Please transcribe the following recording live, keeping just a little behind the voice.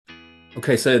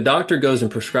Okay, so a doctor goes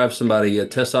and prescribes somebody a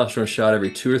testosterone shot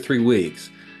every 2 or 3 weeks.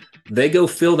 They go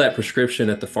fill that prescription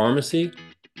at the pharmacy.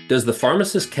 Does the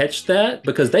pharmacist catch that?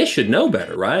 Because they should know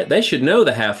better, right? They should know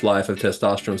the half-life of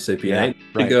testosterone Yeah, cypionate.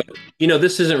 They right. go,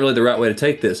 this isn't really the right way to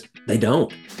take this. They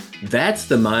don't. That's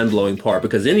the mind-blowing part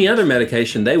because any other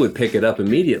medication, they would pick it up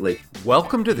immediately.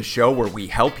 Welcome to the show where we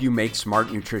help you make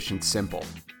smart nutrition simple.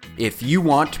 If you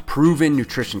want proven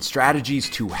nutrition strategies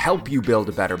to help you build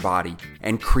a better body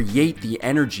and create the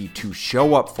energy to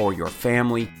show up for your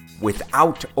family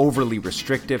without overly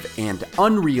restrictive and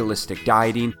unrealistic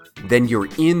dieting, then you're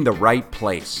in the right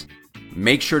place.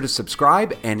 Make sure to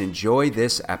subscribe and enjoy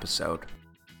this episode.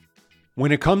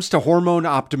 When it comes to hormone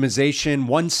optimization,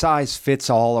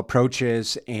 one-size-fits-all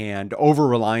approaches and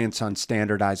over-reliance on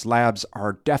standardized labs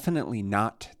are definitely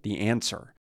not the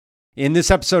answer. In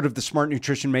this episode of the Smart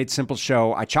Nutrition Made Simple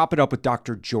show, I chop it up with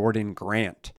Dr. Jordan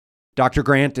Grant. Dr.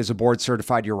 Grant is a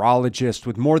board-certified urologist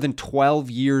with more than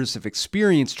 12 years of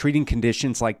experience treating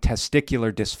conditions like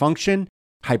testicular dysfunction,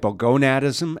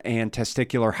 hypogonadism, and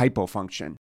testicular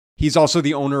hypofunction. He's also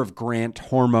the owner of Grant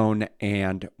Hormone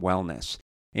and Wellness.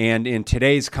 And in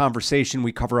today's conversation,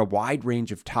 we cover a wide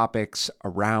range of topics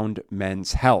around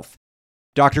men's health.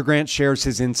 Dr. Grant shares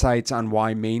his insights on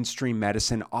why mainstream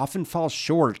medicine often falls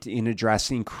short in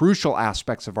addressing crucial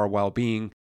aspects of our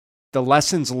well-being, the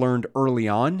lessons learned early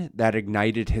on that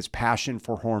ignited his passion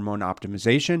for hormone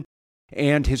optimization,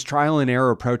 and his trial and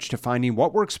error approach to finding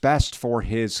what works best for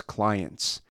his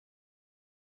clients.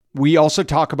 We also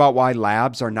talk about why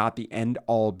labs are not the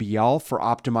end-all be-all for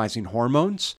optimizing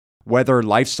hormones, whether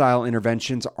lifestyle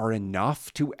interventions are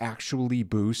enough to actually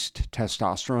boost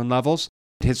testosterone levels,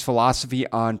 his philosophy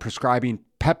on prescribing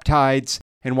peptides,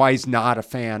 and why he's not a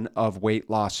fan of weight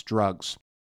loss drugs.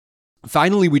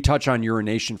 Finally, we touch on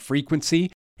urination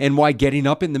frequency and why getting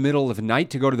up in the middle of the night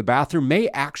to go to the bathroom may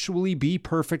actually be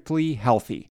perfectly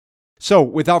healthy. So,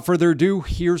 without further ado,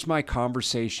 here's my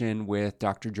conversation with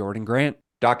Dr. Jordan Grant.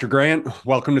 Dr. Grant,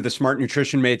 welcome to the Smart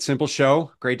Nutrition Made Simple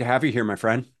show. Great to have you here, my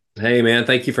friend. Hey, man,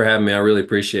 thank you for having me. I really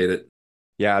appreciate it.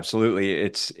 Yeah, absolutely.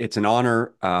 It's an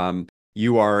honor.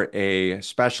 You are a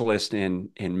specialist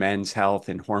in men's health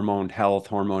and hormone health,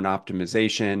 hormone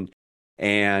optimization,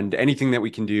 and anything that we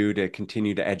can do to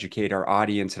continue to educate our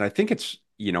audience. And I think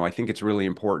it's really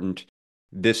important.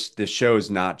 This show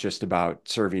is not just about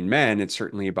serving men, it's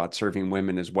certainly about serving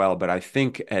women as well. But I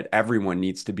think everyone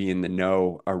needs to be in the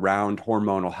know around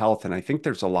hormonal health. And I think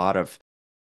there's a lot of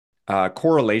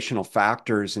correlational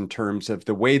factors in terms of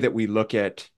the way that we look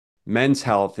at men's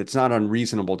health. It's not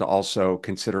unreasonable to also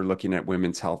consider looking at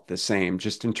women's health the same,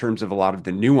 just in terms of a lot of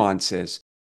the nuances.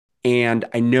 And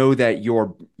I know that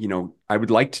I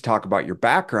would like to talk about your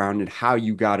background and how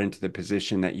you got into the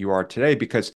position that you are today,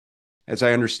 because as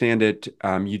I understand it,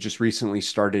 you just recently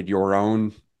started your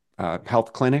own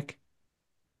health clinic.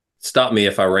 Stop me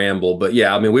if I ramble, but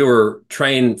yeah, I mean, we were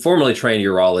formally trained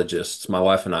urologists, my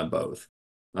wife and I both.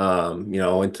 I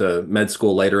went to med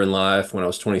school later in life when I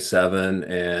was 27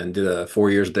 and did a 4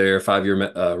 years there, 5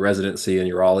 year residency in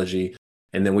urology.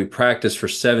 And then we practiced for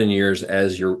 7 years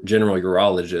as your general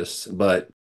urologists. But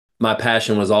my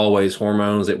passion was always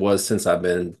hormones. It was since I've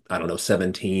been, I don't know,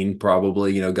 17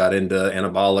 probably, got into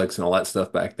anabolics and all that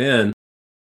stuff back then.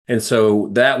 And so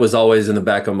that was always in the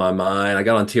back of my mind. I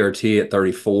got on TRT at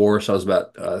 34. So I was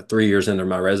about 3 years into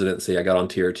my residency. I got on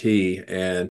TRT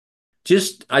and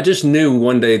I just knew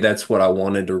one day that's what I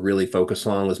wanted to really focus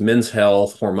on was men's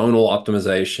health, hormonal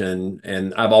optimization.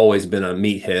 And I've always been a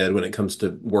meathead when it comes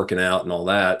to working out and all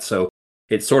that. So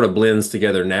it sort of blends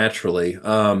together naturally.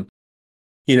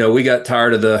 We got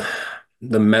tired of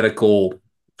the medical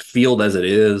field as it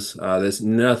is. There's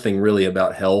nothing really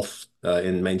about health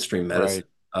in mainstream medicine.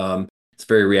 Right. It's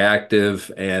very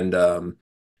reactive, and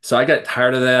so I got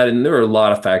tired of that. And there were a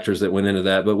lot of factors that went into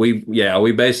that. But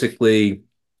we basically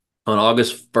on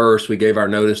August 1st, we gave our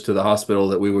notice to the hospital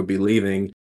that we would be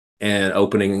leaving and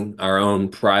opening our own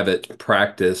private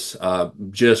practice,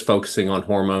 just focusing on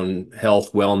hormone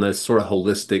health, wellness, sort of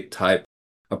holistic type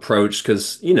approach.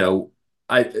 Because,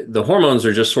 the hormones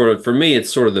are just sort of, for me,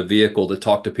 it's sort of the vehicle to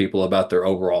talk to people about their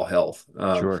overall health.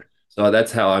 Sure. So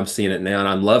that's how I'm seeing it now. And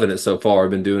I'm loving it so far.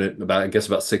 I've been doing it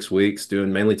about 6 weeks,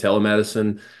 doing mainly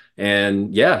telemedicine.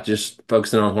 And yeah, just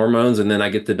focusing on hormones, and then I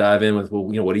get to dive in with, well,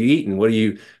 what are you eating? How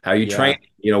are you Yeah. training?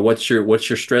 What's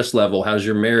your stress level? How's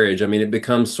your marriage? I mean, it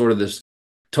becomes sort of this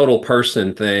total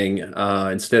person thing,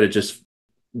 instead of just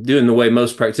doing the way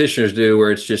most practitioners do, where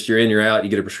it's just you're in, you're out, you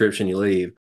get a prescription, you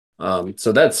leave.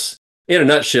 So that's in a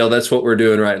nutshell, that's what we're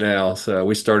doing right now. So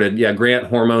we started, Grant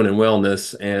Hormone and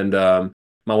Wellness, and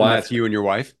My And wife. that's you and your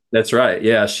wife? That's right.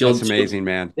 Yeah, That's she'll amazing,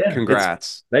 man. yeah, it's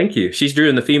Congrats. thank you. She's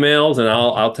doing the females and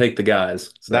I'll take the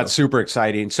guys. That's So super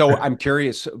exciting. So I'm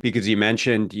curious because you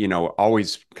mentioned,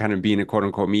 always kind of being a quote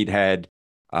unquote meathead.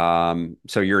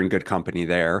 So you're in good company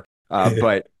there.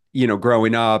 But,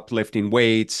 growing up, lifting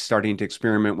weights, starting to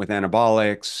experiment with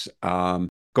anabolics,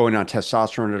 going on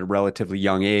testosterone at a relatively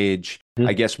young age.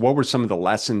 I guess what were some of the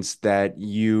lessons that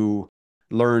you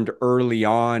learned early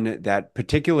on that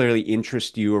particularly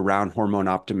interest you around hormone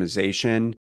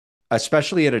optimization,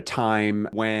 especially at a time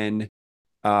when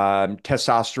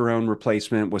testosterone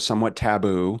replacement was somewhat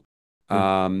taboo?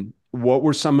 What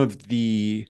were some of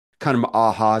the kind of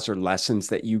ahas or lessons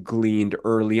that you gleaned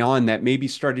early on that maybe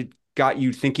got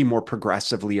you thinking more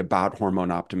progressively about hormone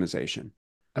optimization?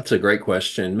 that's a great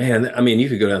question. Man, I mean, you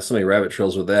could go down so many rabbit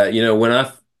trails with that. When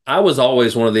I was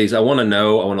always one of these, I want to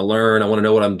know, I want to learn, I want to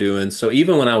know what I'm doing. So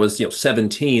even when I was,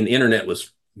 17, the internet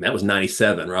was that was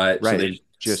 97, right? So Right. they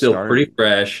Just still pretty starting.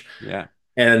 fresh. Yeah.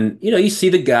 And you see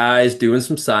the guys doing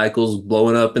some cycles,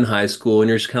 blowing up in high school, and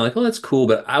you're just kind of like, oh, that's cool.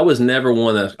 But I was never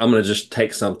one that I'm gonna just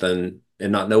take something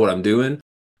and not know what I'm doing.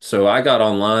 So I got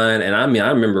online, and I mean, I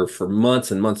remember for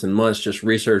months and months and months just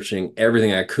researching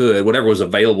everything I could, whatever was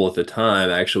available at the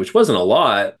time, actually, which wasn't a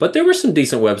lot, but there were some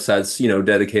decent websites,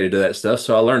 dedicated to that stuff.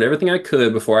 So I learned everything I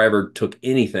could before I ever took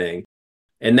anything.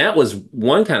 And that was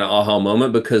one kind of aha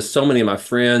moment because so many of my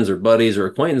friends or buddies or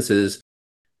acquaintances,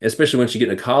 especially once you get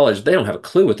into college, they don't have a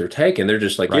clue what they're taking. They're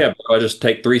just like, Right. yeah, bro, I just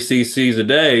take 3 cc's a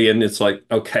day. And it's like,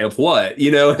 okay, of what,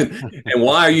 and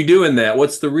why are you doing that?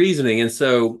 What's the reasoning? And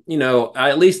so,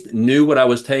 I at least knew what I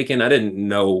was taking. I didn't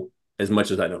know as much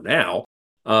as I know now.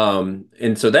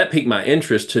 And so that piqued my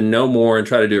interest to know more and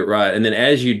try to do it right. And then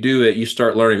as you do it, you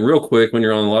start learning real quick when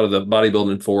you're on a lot of the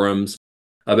bodybuilding forums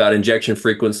about injection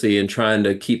frequency and trying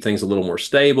to keep things a little more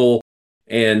stable.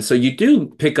 And so you do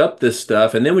pick up this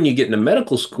stuff. And then when you get into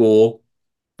medical school,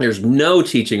 there's no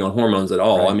teaching on hormones at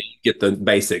all. I Right. mean, you get the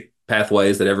basic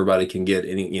pathways that everybody can get,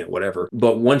 any, whatever.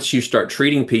 But once you start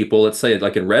treating people, let's say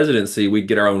like in residency, we'd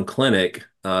get our own clinic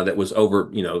that was over,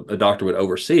 a doctor would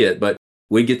oversee it. But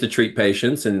we'd get to treat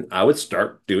patients and I would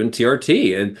start doing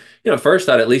TRT. And, first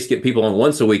I'd at least get people on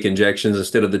once a week injections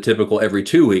instead of the typical every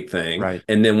 2 week thing. Right.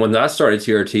 And then when I started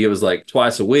TRT, it was like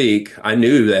twice a week. I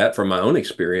knew that from my own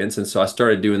experience. And so I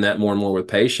started doing that more and more with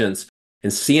patients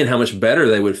and seeing how much better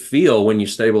they would feel when you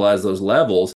stabilize those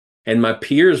levels. And my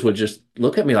peers would just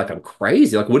look at me like I'm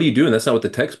crazy. Like, what are you doing? That's not what the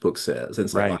textbook says. And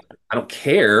it's like, well, Right. I don't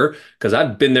care because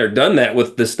I've been there, done that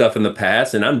with this stuff in the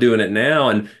past, and I'm doing it now.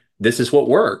 And this is what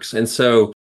works. And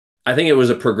so I think it was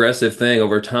a progressive thing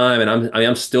over time. And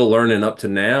I'm still learning up to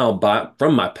now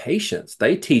from my patients.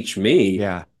 They teach me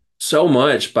Yeah. so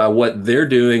much by what they're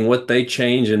doing, what they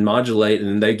change and modulate,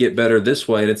 and they get better this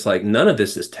way. And it's like none of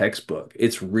this is textbook.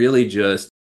 It's really just,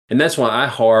 and that's why I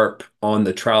harp on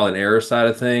the trial and error side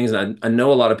of things. And I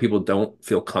know a lot of people don't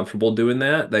feel comfortable doing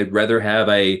that. They'd rather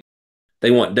they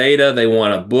want data, they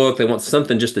want a book, they want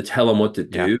something just to tell them what to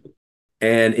Yeah. do.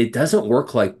 And it doesn't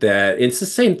work like that. It's the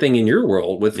same thing in your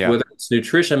world with Yeah. whether it's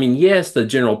nutrition. I mean, yes, the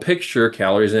general picture,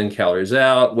 calories in, calories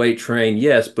out, weight train,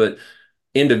 yes, but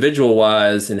individual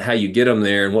wise and how you get them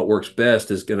there and what works best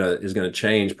is gonna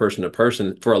change person to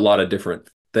person for a lot of different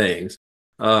things.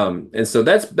 And so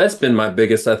that's been my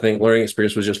biggest, I think, learning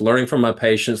experience was just learning from my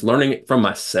patients, learning from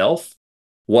myself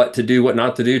what to do, what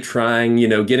not to do, trying,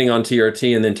 getting on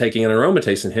TRT and then taking an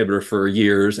aromatase inhibitor for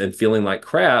years and feeling like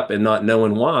crap and not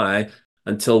knowing why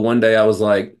until one day I was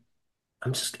like,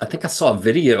 I think I saw a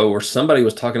video where somebody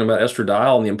was talking about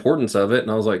estradiol and the importance of it. And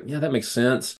I was like, yeah, that makes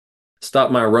sense.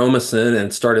 Stopped my aromasin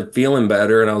and started feeling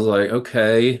better. And I was like,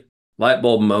 okay, light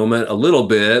bulb moment a little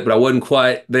bit, but I wasn't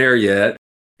quite there yet.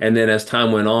 And then as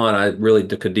time went on, I really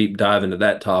took a deep dive into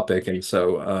that topic. And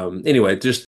so, anyway,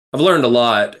 just I've learned a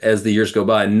lot as the years go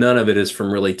by. None of it is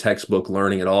from really textbook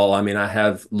learning at all. I mean, I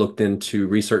have looked into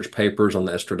research papers on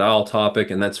the estradiol topic,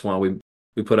 and that's why we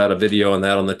put out a video on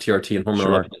that on the TRT and hormone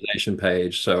Sure. optimization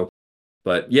page. So,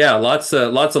 but yeah, lots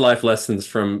of life lessons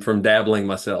from dabbling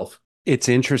myself. It's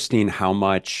interesting how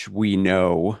much we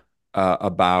know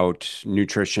about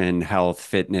nutrition, health,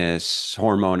 fitness,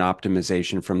 hormone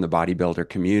optimization from the bodybuilder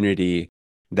community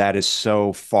that is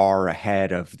so far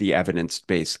ahead of the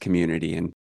evidence-based community.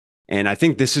 And I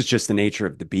think this is just the nature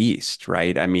of the beast,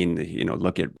 right? I mean,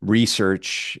 look at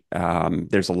research.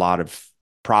 There's a lot of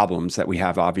problems that we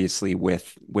have, obviously,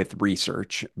 with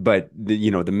research, but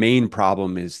the main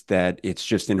problem is that it's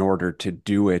just in order to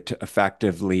do it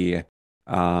effectively,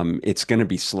 it's going to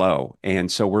be slow.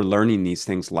 And so we're learning these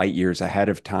things light years ahead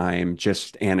of time,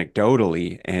 just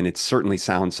anecdotally. And it certainly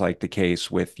sounds like the case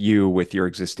with you, with your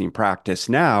existing practice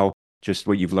now. just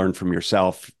what you've learned from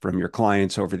yourself, from your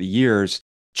clients over the years,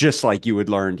 just like you would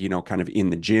learn, kind of in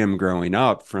the gym growing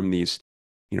up from these,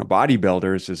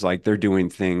 bodybuilders, is like they're doing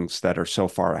things that are so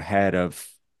far ahead of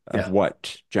Yeah.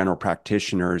 what general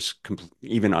practitioners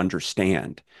even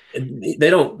understand. They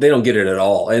don't get it at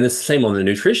all. And it's the same on the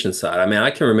nutrition side. I mean,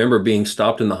 I can remember being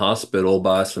stopped in the hospital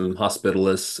by some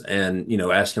hospitalists and,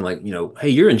 asking like, hey,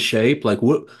 you're in shape. Like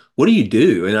what do you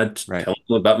do? And I Right. tell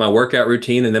them about my workout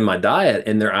routine and then my diet,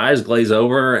 and their eyes glaze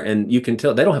over and you can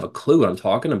tell they don't have a clue what I'm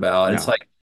talking about. And it's No. like,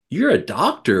 you're a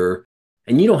doctor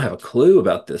and you don't have a clue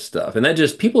about this stuff. And that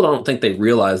just, people don't think they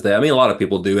realize that. I mean, a lot of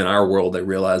people do in our world. They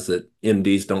realize that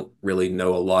MDs don't really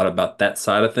know a lot about that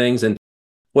side of things. And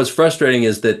what's frustrating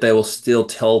is that they will still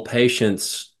tell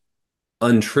patients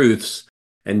untruths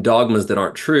and dogmas that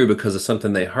aren't true because of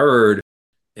something they heard.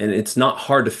 And it's not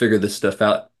hard to figure this stuff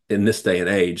out in this day and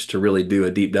age to really do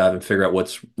a deep dive and figure out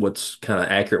what's kind of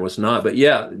accurate, what's not. But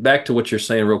yeah, back to what you're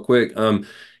saying real quick.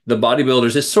 The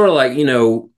bodybuilders, it's sort of like,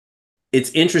 it's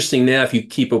interesting now if you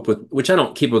keep up with, which I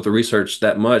don't keep up with the research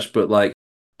that much, but like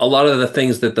a lot of the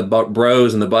things that the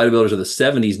bros and the bodybuilders of the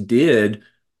 70s did,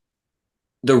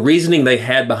 the reasoning they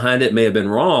had behind it may have been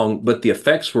wrong, but the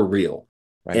effects were real.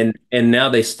 Right. And now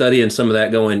they study in some of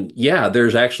that going, yeah,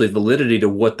 there's actually validity to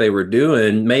what they were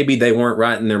doing. Maybe they weren't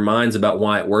right in their minds about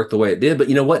why it worked the way it did, but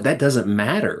you know what? That doesn't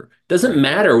matter. Doesn't Right.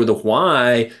 matter with the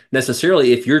why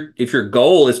necessarily. If your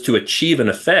goal is to achieve an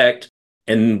effect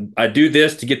and I do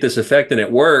this to get this effect and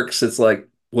it works, it's like,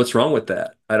 what's wrong with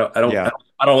that? Yeah.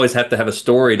 I don't always have to have a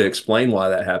story to explain why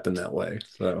that happened that way.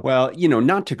 So Well,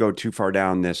 not to go too far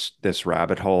down this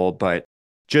rabbit hole, but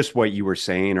just what you were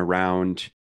saying around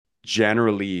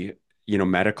generally,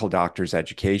 medical doctors'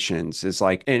 educations is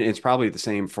like, and it's probably the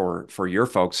same for your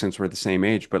folks since we're the same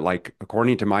age, but like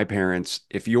according to my parents,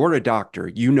 if you're a doctor,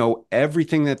 you know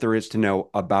everything that there is to know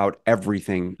about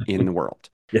everything in the world,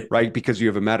 yeah, right? Because you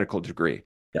have a medical degree.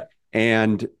 yeah,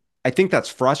 And I think that's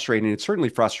frustrating. It's certainly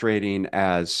frustrating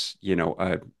as,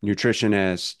 a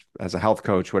nutritionist, as a health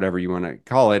coach, whatever you want to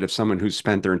call it, of someone who's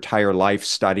spent their entire life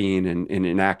studying and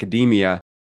in academia,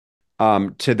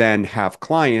 to then have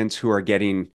clients who are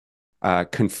getting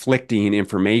conflicting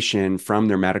information from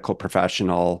their medical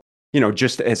professional.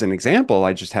 Just as an example,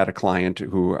 I just had a client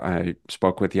who I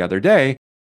spoke with the other day,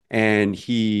 and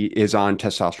he is on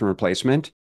testosterone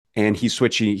replacement, and he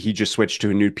just switched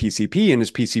to a new PCP, and his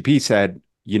PCP said,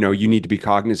 you need to be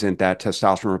cognizant that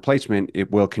testosterone replacement, it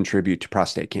will contribute to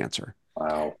prostate cancer.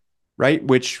 wow, Right,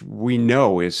 which we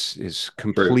know is true,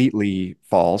 completely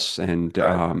false, and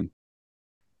right.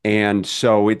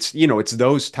 so it's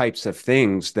those types of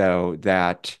things though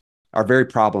that are very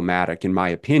problematic in my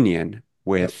opinion Yep.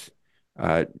 with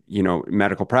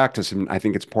medical practice. And I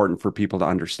think it's important for people to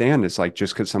understand, it's like,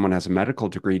 just because someone has a medical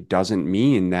degree doesn't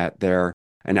mean that they're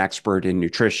an expert in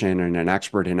nutrition and an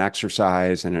expert in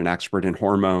exercise and an expert in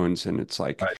hormones. And it's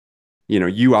like, Right.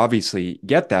 you obviously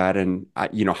get that. And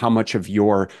how much of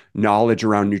your knowledge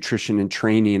around nutrition and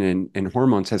training and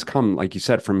hormones has come, like you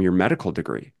said, from your medical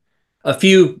degree. A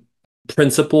few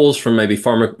principles from maybe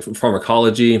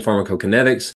pharmacology and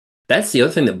pharmacokinetics. That's the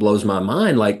other thing that blows my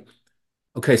mind. Like,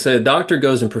 okay, so a doctor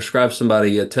goes and prescribes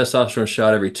somebody a testosterone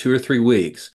shot every 2 or 3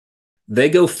 weeks. They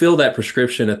go fill that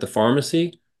prescription at the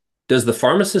pharmacy. Does the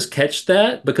pharmacist catch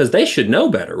that? Because they should know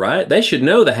better, right? They should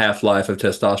know the half-life of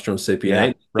testosterone Yeah,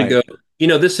 cypionate. They right.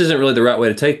 go, this isn't really the right way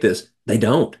to take this. They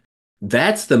don't.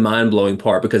 That's the mind-blowing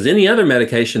part because any other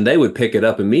medication, they would pick it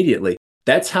up immediately.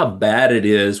 That's how bad it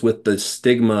is with the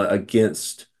stigma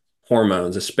against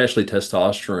hormones, especially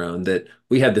testosterone, that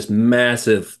we have this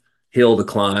massive hill to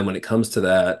climb when it comes to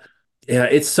that. Yeah,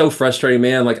 it's so frustrating,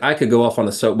 man. Like I could go off on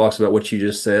a soapbox about what you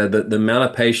just said. The amount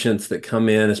of patients that come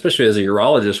in, especially as a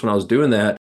urologist, when I was doing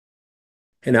that,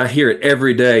 and I hear it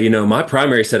every day. My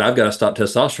primary said I've got to stop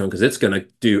testosterone because it's going to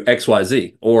do X, Y,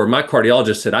 Z. Or my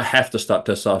cardiologist said I have to stop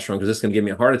testosterone because it's going to give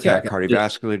me a heart Yeah, attack.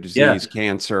 cardiovascular Yeah, disease,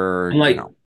 cancer, I'm like,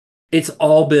 it's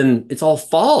all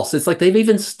false. It's like they've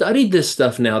even studied this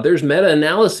stuff now. There's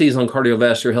meta-analyses on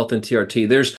cardiovascular health and TRT.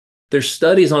 There's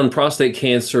studies on prostate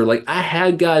cancer. Like I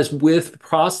had guys with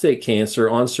prostate cancer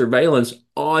on surveillance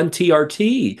on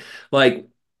TRT. Like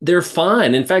they're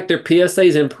fine. In fact, their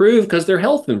PSAs improve because their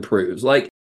health improves. Like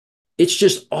it's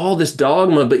just all this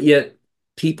dogma, but yet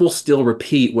people still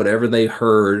repeat whatever they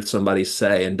heard somebody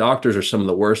say. And doctors are some of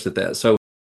the worst at that. So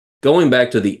going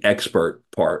back to the expert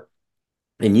part,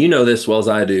 and you know this as well as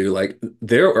I do, like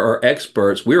there are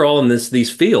experts. We're all in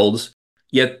these fields,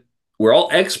 yet we're all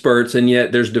experts, and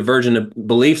yet there's divergent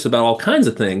beliefs about all kinds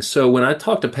of things. So when I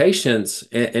talk to patients,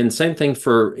 and same thing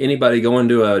for anybody going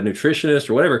to a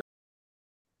nutritionist or whatever,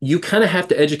 you kind of have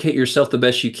to educate yourself the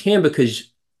best you can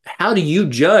because how do you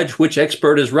judge which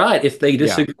expert is right if they Yeah,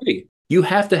 disagree? You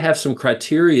have to have some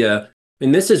criteria.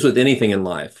 And this is with anything in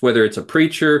life, whether it's a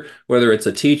preacher, whether it's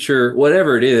a teacher,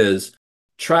 whatever it is,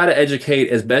 try to educate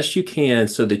as best you can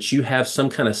so that you have some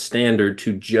kind of standard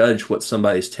to judge what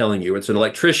somebody's telling you. It's an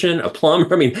electrician, a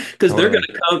plumber. I mean, because they're going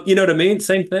totally. to come, you know what I mean?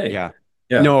 Same thing. Yeah.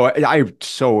 Yeah. No, I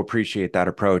so appreciate that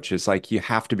approach. It's like you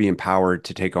have to be empowered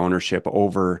to take ownership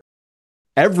over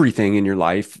everything in your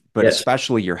life, but Yes.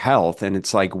 especially your health. And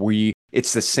it's like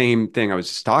it's the same thing I was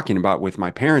just talking about with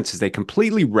my parents is they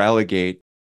completely relegate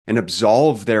and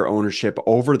absolve their ownership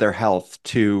over their health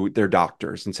to their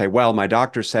doctors and say, well, my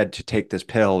doctor said to take this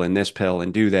pill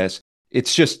and do this.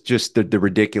 It's just the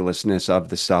ridiculousness of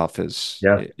the stuff is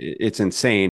Yeah. it's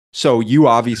insane. So you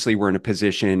obviously were in a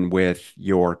position with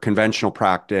your conventional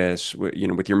practice,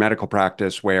 with your medical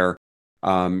practice where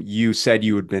you said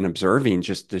you had been observing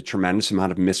just a tremendous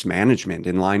amount of mismanagement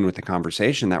in line with the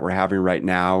conversation that we're having right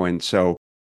now. And so,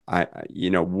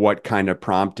 what kind of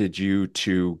prompted you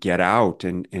to get out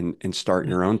and start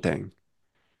your own thing?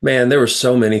 Man, there were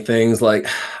so many things. Like,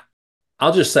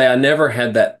 I'll just say I never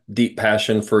had that deep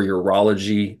passion for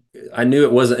urology. I knew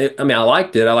it wasn't, I mean, I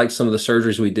liked it. I liked some of the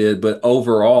surgeries we did, but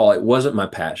overall, it wasn't my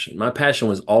passion. My passion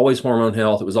was always hormone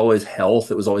health. It was always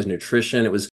health. It was always nutrition.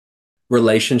 It was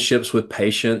relationships with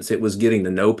patients. It was getting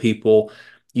to know people.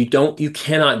 You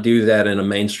cannot do that in a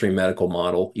mainstream medical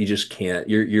model. You just can't.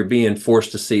 You're being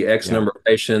forced to see X Yeah, number of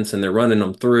patients and they're running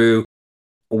them through.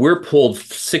 We're pulled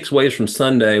six ways from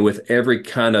Sunday with every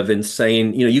kind of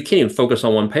insane, you can't even focus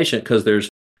on one patient because there's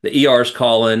the ER's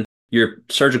calling, your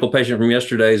surgical patient from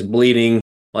yesterday is bleeding,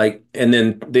 like, and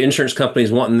then the insurance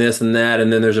company's wanting this and that,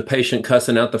 and then there's a patient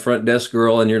cussing out the front desk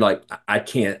girl, and you're like, I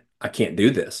can't do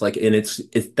this. Like, and it's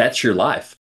that's your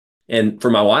life. And for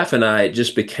my wife and I, it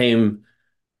just became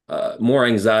more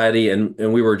anxiety, and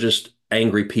we were just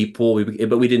angry people.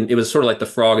 But we didn't. It was sort of like the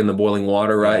frog in the boiling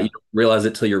water, right? yeah, You don't realize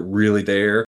it till you're really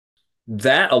there.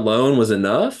 That alone was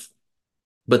enough.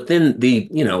 But then the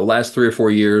last 3 or 4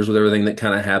 years with everything that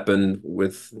kind of happened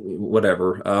with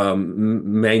whatever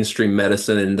mainstream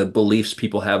medicine and the beliefs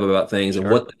people have about things and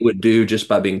sure. what they would do just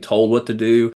by being told what to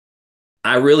do,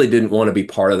 I really didn't want to be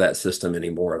part of that system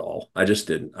anymore at all. I just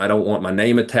didn't. I don't want my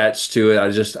name attached to it.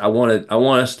 I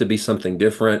want us to be something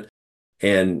different.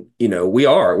 And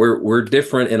we're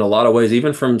different in a lot of ways,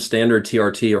 even from standard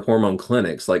TRT or hormone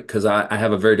clinics. Like, because I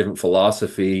have a very different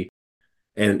philosophy,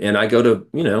 and I go to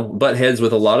butt heads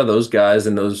with a lot of those guys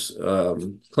in those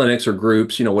clinics or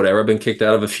groups, whatever. I've been kicked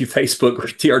out of a few Facebook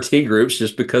TRT groups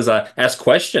just because I ask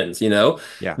questions. Yeah,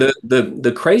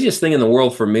 The craziest thing in the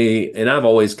world for me, and I've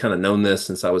always kind of known this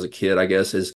since I was a kid, I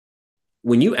guess, is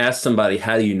when you ask somebody,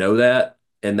 how do you know that?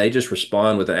 And they just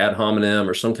respond with an ad hominem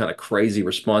or some kind of crazy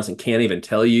response and can't even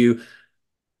tell you,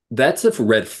 that's a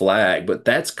red flag, but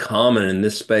that's common in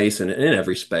this space and in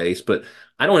every space. But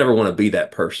I don't ever want to be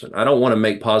that person. I don't want to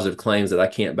make positive claims that I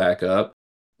can't back up.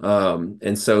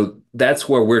 And so that's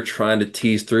where we're trying to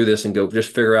tease through this and go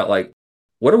just figure out, like,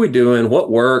 what are we doing? What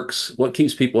works? What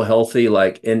keeps people healthy?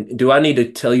 Like, and do I need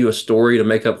to tell you a story to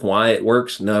make up why it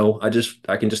works? No, I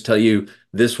can just tell you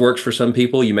this works for some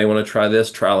people. You may want to try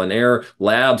this, trial and error.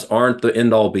 Labs aren't the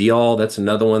end all be all. That's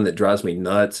another one that drives me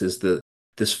nuts, is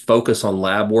this focus on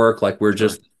lab work, like we're sure.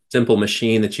 just a simple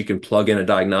machine that you can plug in a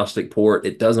diagnostic port.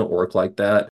 It doesn't work like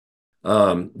that.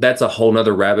 That's a whole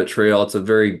nother rabbit trail. It's a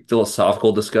very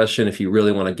philosophical discussion if you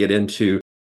really want to get into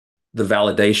the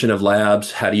validation of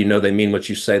labs. How do you know they mean what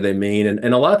you say they mean?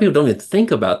 And a lot of people don't even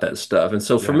think about that stuff. And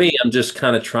so for Yeah. me, I'm just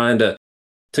kind of trying to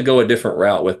go a different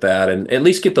route with that and at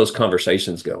least get those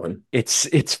conversations going.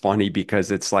 It's funny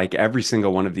because it's like every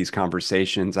single one of these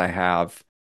conversations I have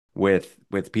with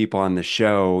people on the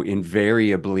show,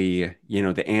 invariably,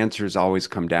 the answers always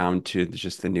come down to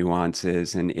just the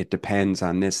nuances and it depends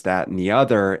on this, that, and the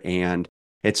other. And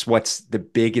it's what's the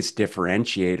biggest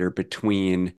differentiator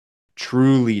between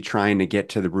truly trying to get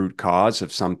to the root cause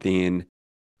of something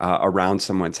around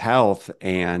someone's health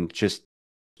and just,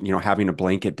 having a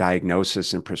blanket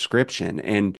diagnosis and prescription.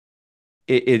 And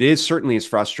it is certainly as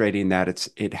frustrating that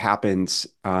it happens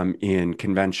in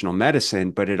conventional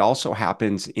medicine, but it also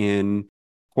happens in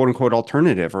quote unquote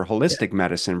alternative or Yeah. holistic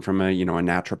medicine from a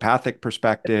naturopathic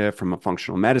perspective, from a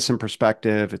functional medicine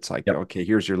perspective. It's like, Yep. okay,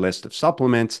 here's your list of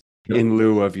supplements Yep. in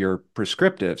lieu of your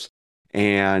prescriptives.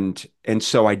 And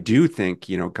so I do think,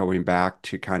 going back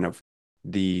to kind of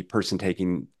the person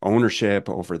taking ownership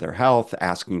over their health,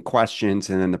 asking questions,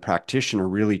 and then the practitioner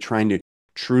really trying to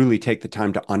truly take the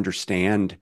time to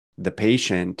understand the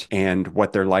patient and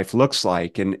what their life looks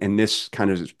like. And this kind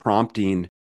of is prompting,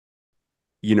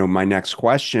 my next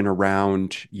question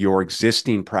around your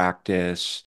existing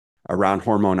practice. around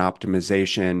hormone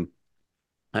optimization,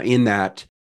 in that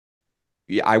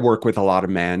I work with a lot of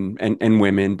men and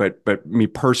women, but me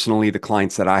personally, the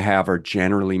clients that I have are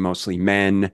generally mostly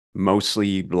men,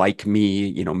 mostly like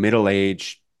me, middle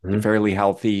aged, Mhm. fairly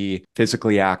healthy,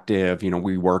 physically active.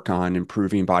 We work on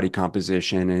improving body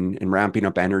composition and ramping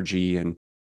up energy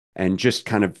and just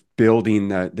kind of building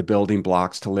the building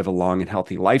blocks to live a long and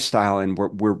healthy lifestyle. And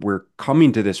we're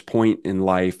coming to this point in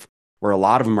life where a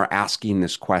lot of them are asking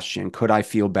this question: Could I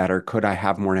feel better? Could I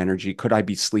have more energy? Could I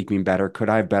be sleeping better? Could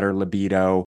I have better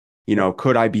libido?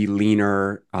 Could I be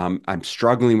leaner? I'm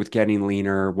struggling with getting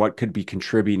leaner. What could be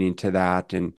contributing to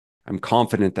that? And I'm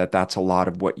confident that that's a lot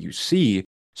of what you see.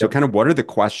 So, Yep. kind of, what are the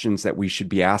questions that we should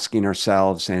be asking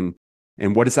ourselves, and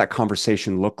what does that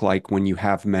conversation look like when you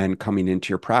have men coming into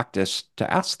your practice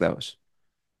to ask those?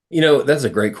 That's a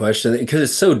great question because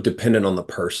it's so dependent on the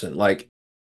person. Like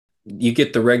you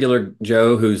get the regular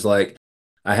Joe who's like,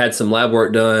 I had some lab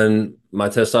work done, my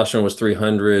testosterone was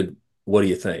 300. What do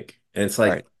you think? And it's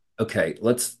like, Right, okay,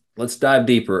 let's dive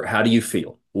deeper. How do you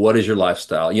feel? What is your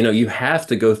lifestyle? You have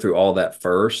to go through all that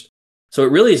first. So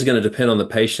it really is going to depend on the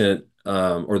patient,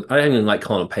 or I don't even like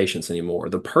calling them patients anymore,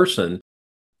 the person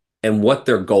and what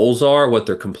their goals are, what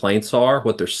their complaints are,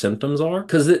 what their symptoms are.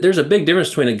 Because there's a big difference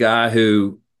between a guy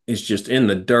who is just in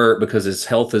the dirt because his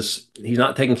health he's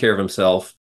not taking care of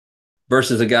himself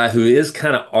versus a guy who is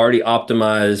kind of already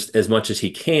optimized as much as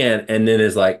he can and then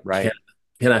is like, can right,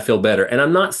 can I feel better? And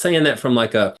I'm not saying that from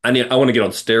like I want to get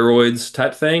on steroids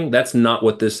type thing. That's not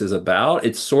what this is about.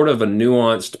 It's sort of a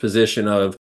nuanced position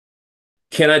of,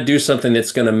 can I do something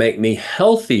that's going to make me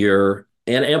healthier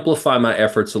and amplify my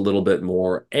efforts a little bit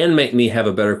more and make me have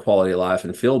a better quality of life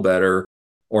and feel better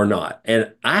or not?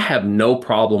 And I have no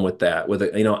problem with that. With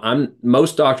it, I'm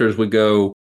most doctors would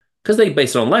go because they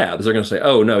base it on labs. They're going to say,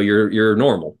 "Oh no, you're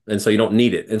normal, and so you don't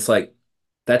need it." It's like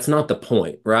that's not the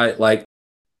point, right? Like,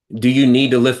 do you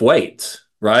need to lift weights?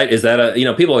 Right? Is that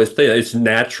people always say it's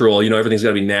natural, everything's got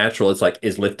to be natural. It's like,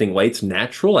 is lifting weights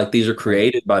natural? Like these are right,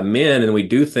 created by men and we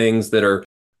do things that are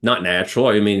not natural.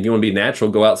 I mean, if you want to be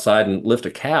natural, go outside and lift a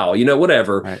cow,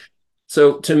 whatever. right,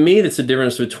 So to me, that's a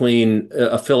difference between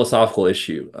a philosophical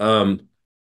issue.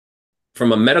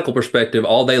 From a medical perspective,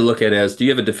 all they look at is, do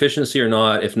you have a deficiency or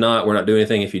not? If not, we're not doing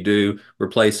anything. If you do,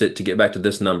 replace it to get back to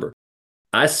this number.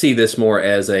 I see this more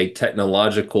as a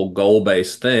technological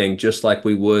goal-based thing, just like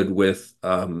we would with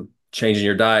changing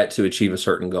your diet to achieve a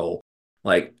certain goal.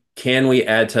 Like, can we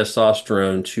add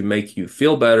testosterone to make you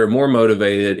feel better, more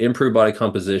motivated, improve body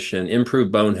composition,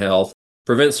 improve bone health,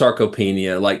 prevent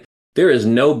sarcopenia? Like, there is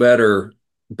no better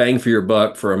bang for your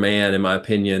buck for a man, in my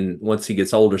opinion, once he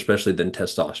gets older, especially than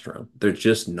testosterone. They're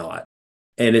just not.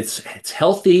 And it's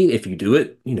healthy if you do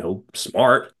it,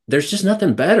 smart. There's just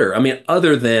nothing better. I mean,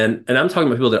 other than, and I'm talking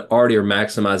about people that already are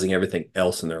maximizing everything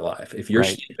else in their life. If you're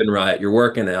right. sleeping right, you're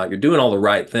working out, you're doing all the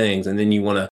right things, and then you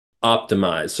want to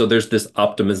optimize. So there's this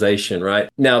optimization, right?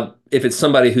 Now, if it's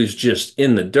somebody who's just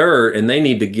in the dirt and they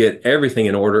need to get everything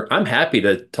in order, I'm happy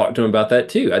to talk to them about that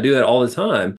too. I do that all the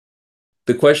time.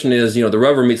 The question is, the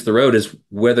rubber meets the road is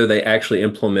whether they actually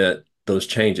implement those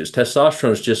changes.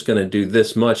 Testosterone is just going to do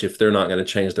this much if they're not going to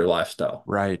change their lifestyle.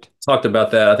 Right. Talked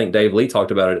about that. I think Dave Lee talked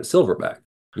about it at Silverback.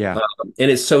 Yeah. And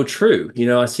it's so true.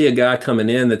 I see a guy coming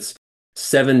in that's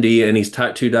 70 and he's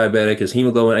type 2 diabetic. His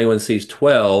hemoglobin A1C is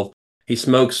 12. He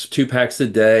smokes 2 packs a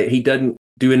day. He doesn't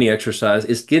do any exercise.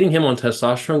 Is getting him on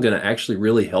testosterone going to actually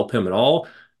really help him at all?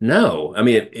 No. I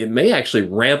mean, it may actually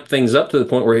ramp things up to the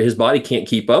point where his body can't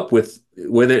keep up with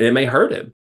it. It may hurt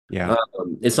him. Yeah.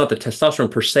 It's not the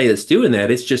testosterone per se that's doing that.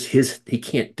 It's just he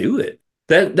can't do it.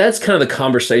 That's kind of the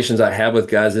conversations I have with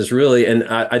guys is really, and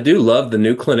I do love the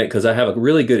new clinic because I have a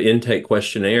really good intake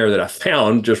questionnaire that I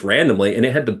found just randomly, and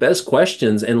it had the best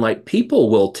questions, and like people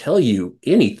will tell you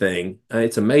anything.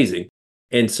 It's amazing.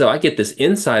 And so I get this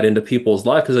insight into people's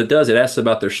life because it asks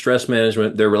about their stress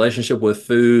management, their relationship with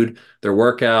food, their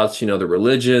workouts, their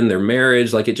religion, their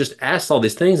marriage. Like it just asks all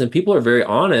these things, and people are very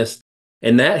honest.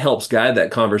 And that helps guide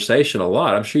that conversation a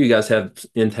lot. I'm sure you guys have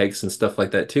intakes and stuff like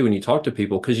that too when you talk to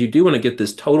people, because you do want to get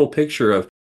this total picture of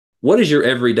what is your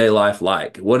everyday life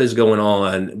like? What is going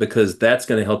on? Because that's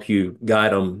going to help you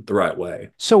guide them the right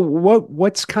way. So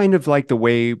what's kind of like the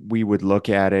way we would look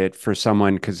at it for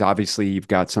someone? Because obviously you've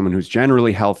got someone who's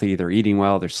generally healthy, they're eating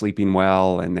well, they're sleeping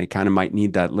well, and they kind of might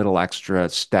need that little extra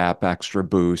step, extra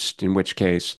boost, in which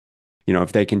case,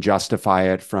 if they can justify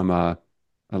it from a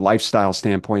lifestyle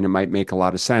standpoint, it might make a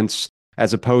lot of sense,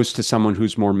 as opposed to someone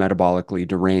who's more metabolically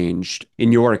deranged.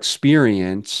 In your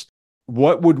experience,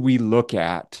 what would we look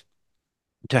at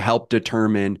to help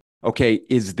determine, okay,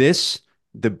 is this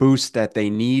the boost that they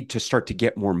need to start to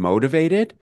get more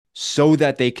motivated? so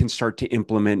that they can start to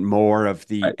implement more of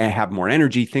Right. have more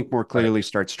energy, think more Right. clearly,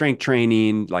 start strength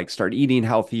training, like start eating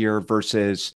healthier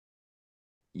versus,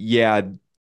 yeah,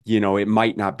 it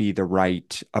might not be the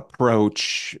right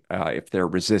approach if they're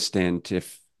resistant,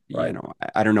 if, Right.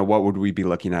 I don't know, what would we be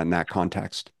looking at in that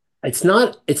context? It's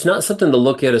not something to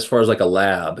look at as far as like a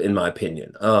lab, in my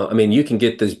opinion. I mean, you can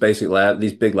get these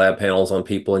big lab panels on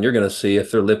people, and you're going to see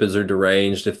if their lipids are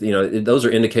deranged. If those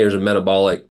are indicators of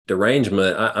metabolic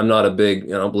derangement. I'm not a big,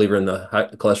 believer in the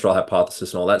cholesterol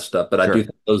hypothesis and all that stuff, but I do Sure.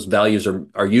 think those values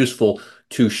are useful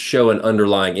to show an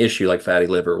underlying issue like fatty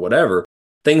liver or whatever.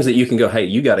 Things that you can go, hey,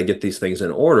 you got to get these things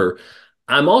in order.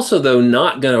 I'm also though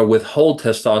not going to withhold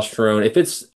testosterone if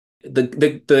it's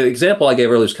the example I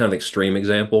gave earlier is kind of extreme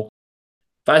example.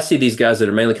 If I see these guys that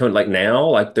are mainly coming like now,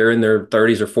 like they're in their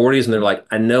 30s or 40s, and they're like,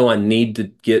 I know I need to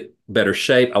get better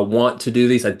shape. I want to do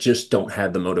these. I just don't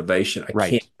have the motivation. I can't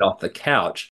Right. get off the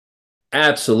couch.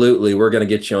 Absolutely. We're going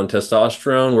to get you on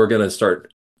testosterone. We're going to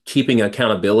start keeping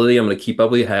accountability. I'm going to keep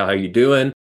up with you. How are you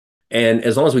doing? And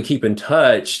as long as we keep in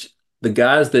touch, the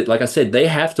guys that, like I said, they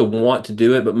have to want to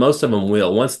do it, but most of them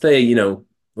will. Once they're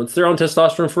on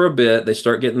testosterone for a bit, they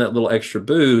start getting that little extra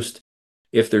boost.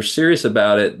 If they're serious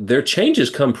about it, their changes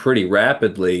come pretty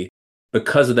rapidly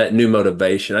because of that new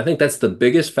motivation. I think that's the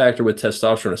biggest factor with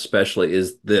testosterone, especially,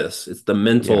 is this. It's the Yeah.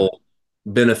 mental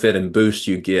benefit and boost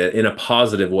you get in a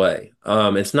positive way.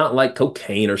 It's not like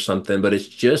cocaine or something, but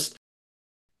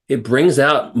it brings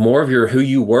out more of your who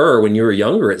you were when you were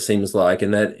younger, it seems like,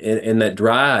 and that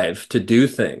drive to do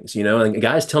things, and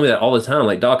guys tell me that all the time,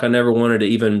 like, Doc, I never wanted to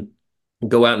even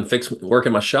go out and fix work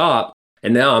in my shop,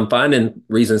 and now I'm finding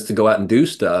reasons to go out and do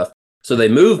stuff. So they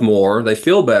move more, they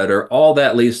feel better, all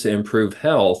that leads to improved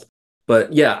health.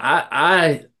 But yeah,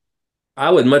 I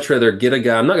would much rather get a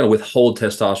guy. I'm not going to withhold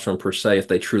testosterone per se if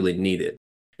they truly need it.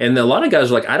 And a lot of guys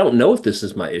are like, I don't know if this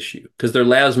is my issue because their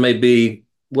labs may be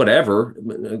whatever.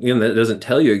 Again, that doesn't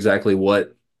tell you exactly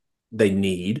what they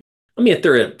need. I mean, if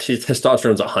their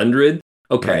testosterone's 100,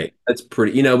 Right. okay, that's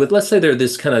pretty, but let's say they're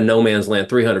this kind of no man's land,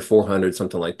 300, 400,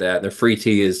 something like that. And their free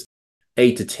T is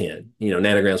 8 to 10,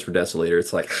 nanograms per deciliter.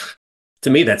 It's like, to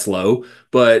me, that's low.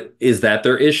 But is that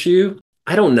their issue?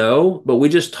 I don't know. But we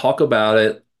just talk about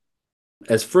it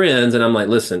as friends, and I'm like,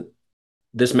 listen,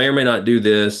 this may or may not do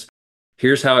this.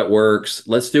 Here's how it works.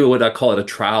 Let's do what I call it a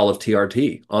trial of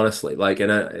TRT, honestly. Like, and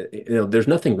there's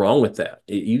nothing wrong with that.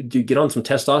 You do get on some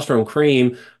testosterone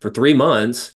cream for 3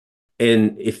 months,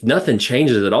 and if nothing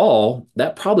changes at all,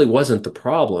 that probably wasn't the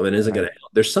problem and isn't going Right. to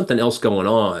help. There's something else going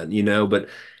on. But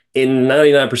in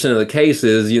 99% of the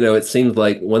cases, it seems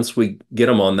like once we get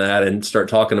them on that and start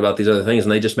talking about these other things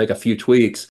and they just make a few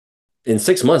tweaks, in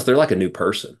 6 months, they're like a new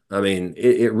person. I mean,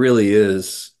 it really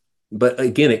is. But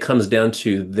again, it comes down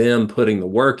to them putting the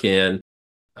work in.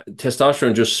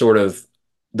 Testosterone just sort of,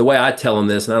 the way I tell them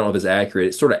this, and I don't know if it's accurate,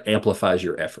 it sort of amplifies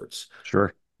your efforts,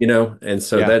 Sure. And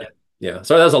so Yeah. yeah.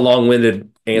 So that was a long-winded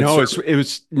No, answer. it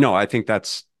was no, I think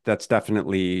that's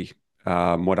definitely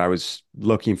what I was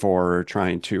looking for or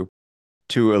trying to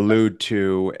allude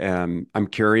to. I'm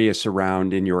curious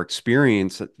around in your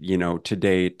experience, to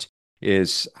date,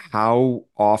 is how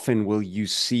often will you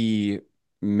see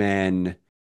men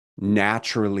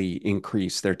naturally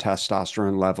increase their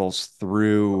testosterone levels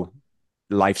through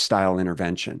lifestyle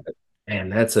intervention?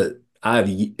 And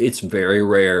it's very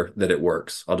rare that it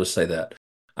works. I'll just say that.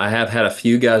 I have had a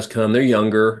few guys come, they're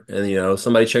younger, and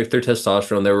somebody checked their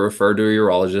testosterone, they were referred to a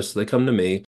urologist, so they come to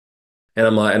me. And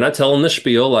I'm like, and I tell them the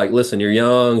spiel, like, listen, you're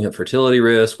young, you have fertility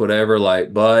risk, whatever,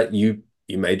 like, but you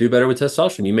may do better with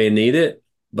testosterone. You may need it,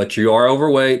 but you are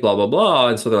overweight, blah, blah, blah.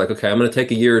 And so they're like, okay, I'm going to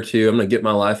take a year or two. I'm going to get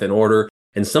my life in order.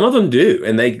 And some of them do,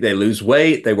 and they lose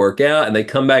weight, they work out, and they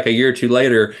come back a year or two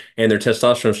later, and their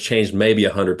testosterone's changed maybe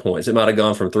 100 points. It might have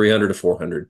gone from 300 to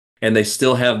 400, and they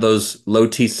still have those low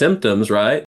T symptoms,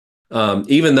 right?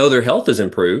 Even though their health has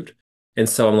improved. And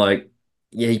so I'm like,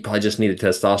 yeah, you probably just needed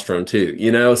testosterone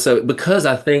too. So because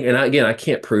I think, and again, I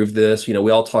can't prove this,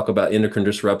 we all talk about endocrine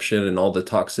disruption and all the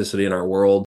toxicity in our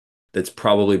world that's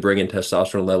probably bringing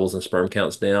testosterone levels and sperm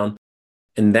counts down.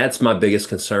 And that's my biggest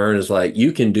concern is like,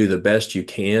 you can do the best you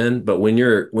can, but when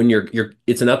you're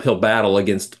it's an uphill battle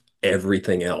against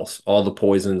everything else, all the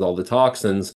poisons, all the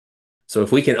toxins. So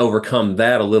if we can overcome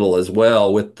that a little as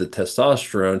well with the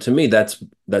testosterone, to me, that's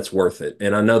worth it.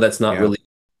 And I know that's not Yeah. really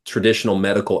traditional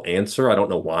medical answer. I don't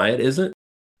know why it isn't,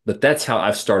 but that's how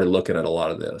I've started looking at a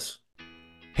lot of this.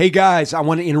 Hey guys, I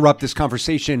want to interrupt this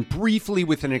conversation briefly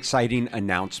with an exciting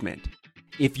announcement.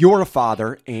 If you're a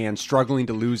father and struggling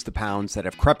to lose the pounds that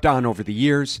have crept on over the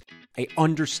years, I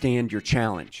understand your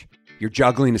challenge. You're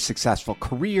juggling a successful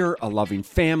career, a loving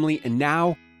family, and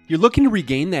now You're looking to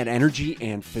regain that energy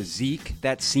and physique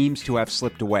that seems to have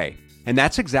slipped away. And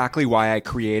that's exactly why I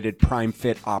created Prime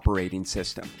Fit Operating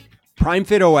System. Prime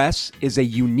Fit OS is a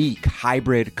unique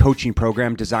hybrid coaching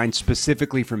program designed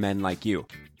specifically for men like you.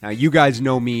 Now, you guys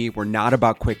know me, we're not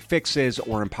about quick fixes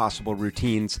or impossible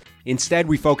routines. Instead,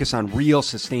 we focus on real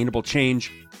sustainable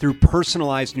change through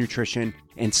personalized nutrition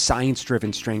and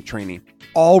science-driven strength training,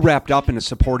 all wrapped up in a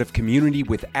supportive community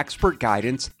with expert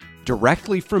guidance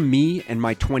directly from me and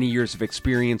my 20 years of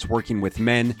experience working with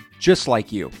men just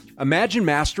like you. Imagine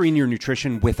mastering your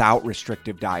nutrition without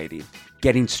restrictive dieting,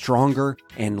 getting stronger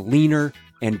and leaner,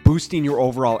 and boosting your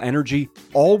overall energy,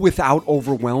 all without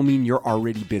overwhelming your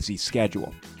already busy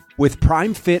schedule. With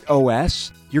Prime Fit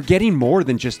OS, you're getting more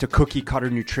than just a cookie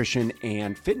cutter nutrition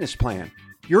and fitness plan.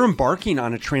 You're embarking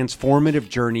on a transformative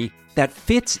journey that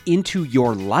fits into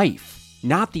your life,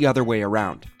 not the other way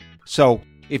around. So,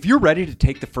 if you're ready to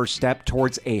take the first step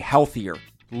towards a healthier,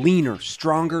 leaner,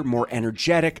 stronger, more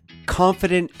energetic,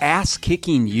 confident,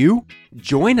 ass-kicking you,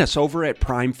 join us over at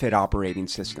Prime Fit Operating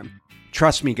System.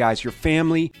 Trust me, guys, your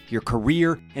family, your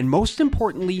career, and most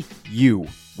importantly, you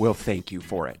will thank you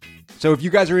for it. So if you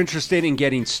guys are interested in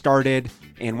getting started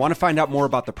and want to find out more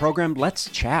about the program, let's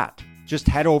chat. Just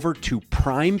head over to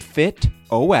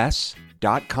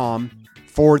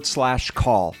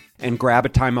primefitos.com/call and grab a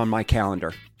time on my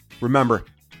calendar. Remember,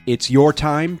 it's your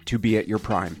time to be at your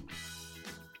prime.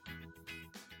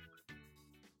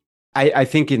 I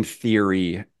think in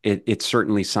theory, it's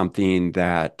certainly something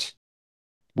that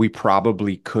we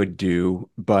probably could do,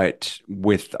 but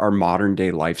with our modern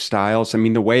day lifestyles, I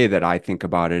mean, the way that I think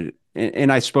about it,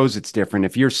 and I suppose it's different.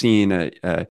 If you're seeing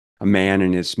a man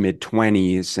in his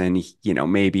mid-20s and,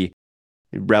 maybe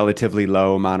relatively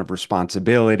low amount of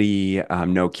responsibility,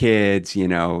 no kids,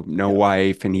 no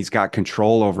wife, and he's got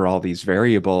control over all these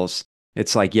variables,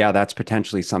 it's like, yeah, that's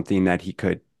potentially something that he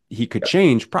could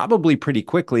change probably pretty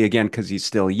quickly, again, because he's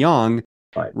still young,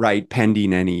 right?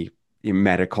 Pending any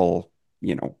medical,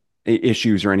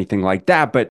 issues or anything like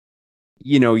that. But,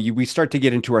 we start to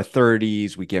get into our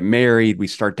 30s, we get married, we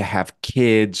start to have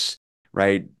kids,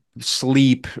 right?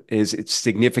 Sleep it's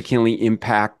significantly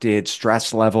impacted,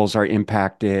 stress levels are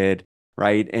impacted,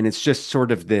 right? And it's just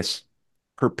sort of this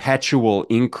perpetual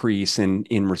increase in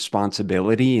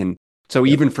responsibility. And so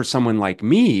even for someone like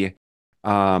me,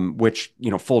 which,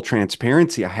 full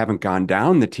transparency, I haven't gone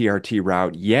down the TRT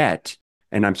route yet,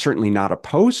 and I'm certainly not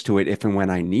opposed to it if and when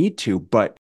I need to.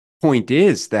 But point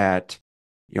is that,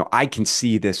 I can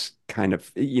see this kind of,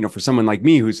 for someone like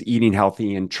me who's eating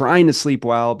healthy and trying to sleep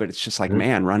well, but it's just like,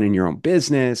 man, running your own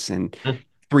business and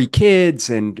 3 kids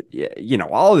and,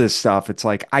 all of this stuff. It's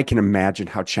like, I can imagine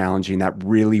how challenging that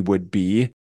really would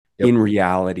be in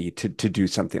reality to do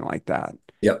something like that.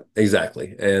 Yep,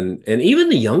 exactly. And even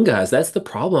the young guys, that's the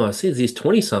problem I see is these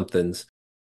 20 somethings.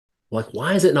 Like,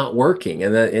 why is it not working?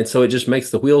 And so it just makes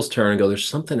the wheels turn and go, there's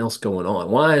something else going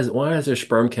on. Why is their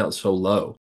sperm count so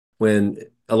low? When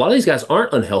a lot of these guys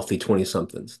aren't unhealthy 20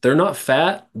 somethings. They're not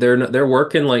fat. They're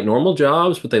working like normal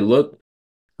jobs, but they look,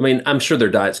 I mean, I'm sure their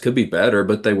diets could be better,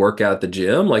 but they work out at the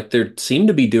gym. Like they seem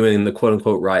to be doing the quote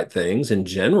unquote right things in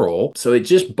general. So it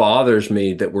just bothers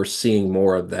me that we're seeing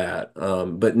more of that.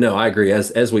 But no, I agree.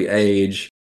 As we age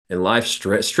and life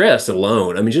stress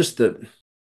alone, I mean, just that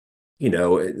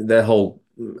whole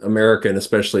American,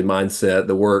 especially mindset,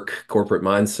 the work corporate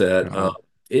mindset,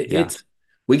 it's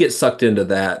we get sucked into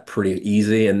that pretty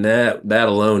easy, and that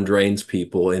alone drains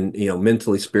people, and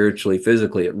mentally, spiritually,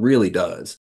 physically, it really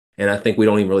does. And I think we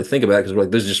don't even really think about it because we're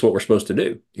like, this is just what we're supposed to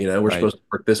do. We're supposed to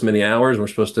work this many hours, we're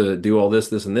supposed to do all this,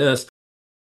 this, and this.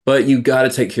 But you got to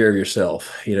take care of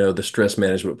yourself, the stress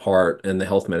management part and the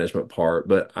health management part.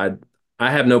 But I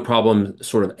have no problem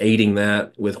sort of aiding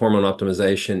that with hormone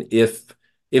optimization if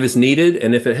it's needed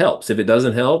and if it helps. If it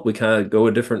doesn't help, we kind of go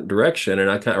a different direction. And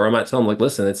I might tell them like,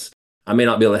 listen, I may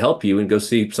not be able to help you and go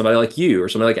see somebody like you or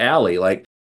somebody like Allie. Like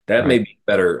that may be a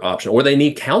better option. Or they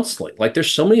need counseling. Like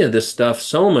there's so many of this stuff,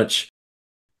 so much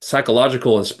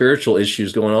psychological and spiritual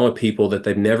issues going on with people that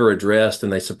they've never addressed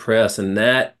and they suppress. And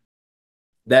that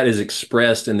is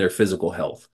expressed in their physical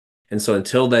health. And so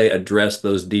until they address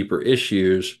those deeper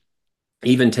issues,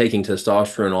 even taking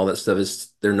testosterone, all that stuff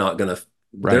they're not going to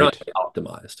be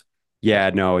optimized. Yeah,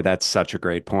 no, that's such a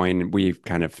great point. We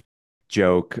kind of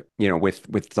joke,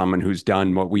 with someone who's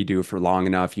done what we do for long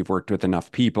enough, you've worked with enough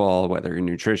people, whether you're a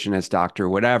nutritionist, doctor,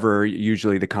 whatever,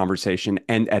 usually the conversation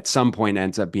and at some point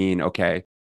ends up being, okay,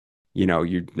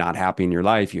 you're not happy in your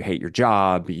life, you hate your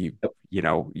job,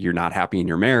 you're not happy in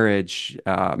your marriage,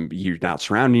 you're not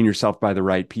surrounding yourself by the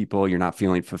right people, you're not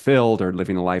feeling fulfilled or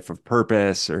living a life of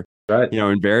purpose, or Right.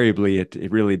 invariably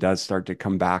it really does start to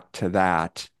come back to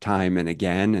that time and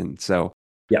again. And so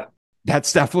Yeah,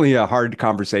 that's definitely a hard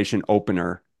conversation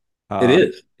opener. it Um,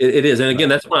 is. It is. And again,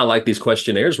 but that's why I like these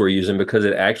questionnaires we're using because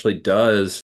it actually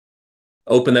does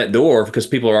open that door because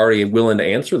people are already willing to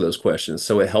answer those questions.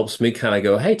 So it helps me kind of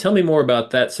go, hey, tell me more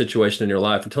about that situation in your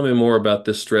life, or tell me more about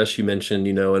this stress you mentioned,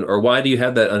 and or why do you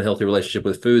have that unhealthy relationship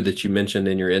with food that you mentioned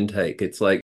in your intake? It's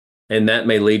like, and that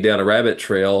may lead down a rabbit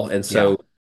trail. And yeah, so,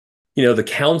 the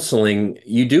counseling,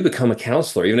 you do become a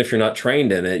counselor, even if you're not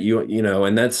trained in it.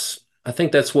 And I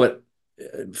think that's what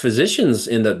physicians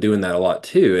end up doing that a lot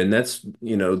too. And that's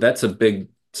a big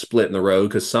split in the road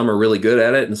because some are really good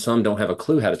at it and some don't have a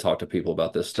clue how to talk to people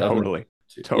about this stuff. totally.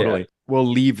 Yeah. Totally. We'll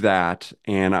leave that.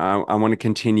 And I want to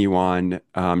continue on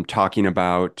talking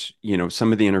about,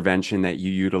 some of the intervention that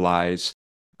you utilize.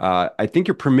 I think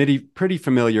you're pretty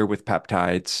familiar with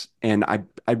peptides, and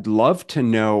I'd love to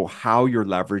know how you're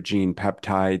leveraging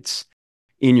peptides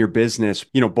in your business,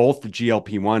 both the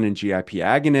GLP-1 and GIP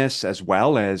agonists, as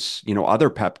well as, other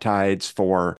peptides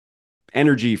for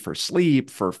energy, for sleep,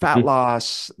 for fat Mhm.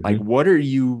 loss. Like, Mhm. what are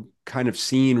you kind of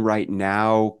seeing right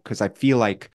now? Because I feel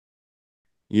like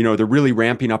they're really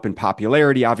ramping up in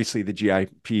popularity. Obviously, the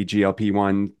GIP,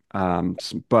 GLP-1,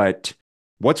 but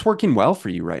what's working well for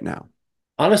you right now?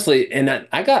 Honestly, and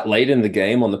I got late in the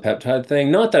game on the peptide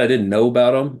thing. Not that I didn't know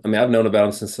about them. I mean, I've known about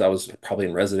them since I was probably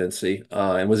in residency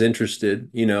and was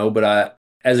interested, but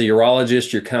as a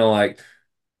urologist, you're kind of like,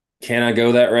 can I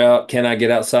go that route? Can I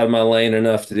get outside my lane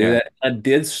enough to do Yeah, that? I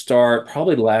did start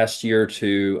probably last year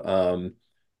to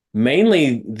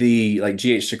mainly the like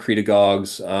GH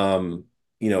secretagogues,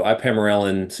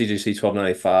 ipamorelin, CJC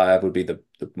 1295 would be the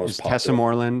most is popular.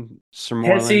 Tessamorelin,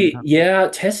 Sermorelin? Tessie, yeah,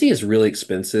 Tessie is really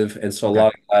expensive, and so a Okay,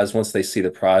 lot of guys, once they see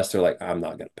the price, they're like, "I'm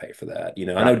not going to pay for that." I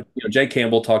got know, it. Jay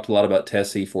Campbell talked a lot about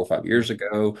Tessie 4 or 5 years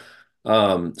ago.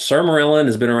 Sermorelin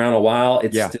has been around a while.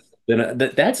 It's Yeah, just been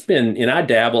that's been, and I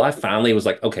dabble. I finally was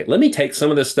like, okay, let me take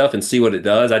some of this stuff and see what it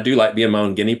does. I do like being my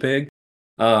own guinea pig.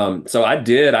 So I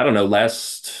did. I don't know.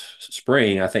 Last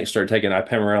spring, I think started taking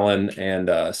ipamorelin and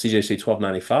CJC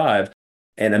 1295,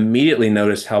 and immediately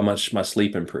noticed how much my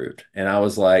sleep improved. And I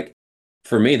was like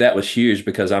for me, that was huge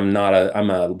because I'm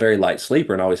a very light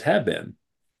sleeper and always have been.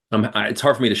 It's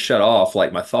hard for me to shut off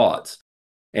like my thoughts.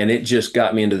 And it just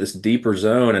got me into this deeper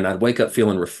zone and I'd wake up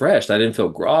feeling refreshed. I didn't feel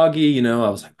groggy. I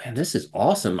was like, man, this is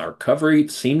awesome. My recovery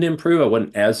seemed to improve. I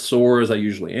wasn't as sore as I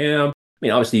usually am. I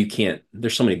mean, obviously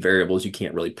there's so many variables. You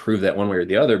can't really prove that one way or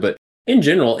the other, but in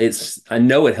general, I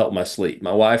know it helped my sleep.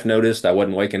 My wife noticed I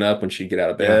wasn't waking up when she'd get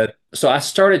out of yeah. bed. So I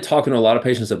started talking to a lot of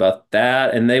patients about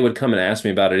that and they would come and ask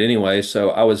me about it anyway. So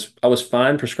I was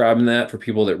fine prescribing that for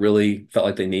people that really felt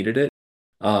like they needed it.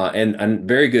 And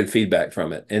very good feedback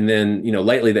from it. And then,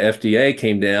 lately the FDA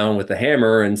came down with the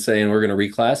hammer and saying we're going to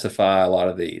reclassify a lot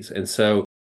of these. And so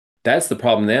that's the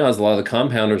problem now is a lot of the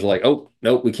compounders are like, oh,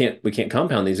 nope, we can't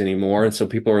compound these anymore. And so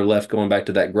people are left going back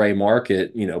to that gray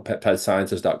market,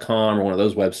 peptidesciences.com or one of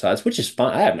those websites, which is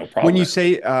fine. I have no When problem you with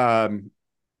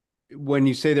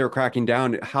say they're cracking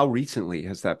down, how recently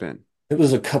has that been? it. It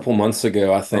was a couple months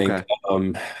ago, I think. Okay.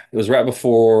 It was right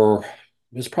before,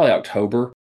 it was probably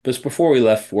October. It was before we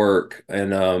left work.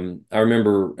 And I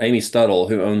remember Amy Studle,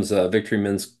 who owns Victory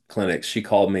Men's Clinics, she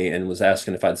called me and was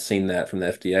asking if I'd seen that from the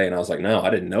FDA. And I was like, no,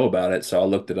 I didn't know about it. So I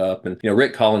looked it up. And,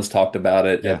 Rick Collins talked about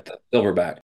it Yeah. at the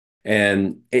Silverback.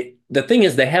 And the thing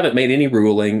is, they haven't made any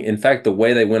ruling. In fact, the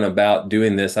way they went about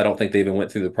doing this, I don't think they even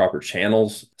went through the proper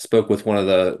channels. Spoke with one of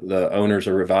the owners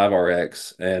of Revive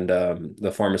RX and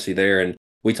the pharmacy there, and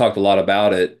we talked a lot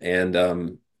about it.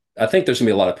 And I think there's gonna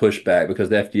be a lot of pushback because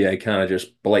the FDA kind of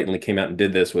just blatantly came out and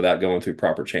did this without going through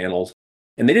proper channels.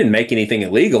 And they didn't make anything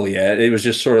illegal yet. It was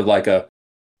just sort of like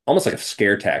almost like a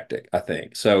scare tactic, I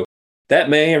think. So that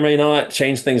may or may not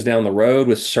change things down the road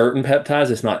with certain peptides.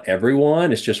 It's not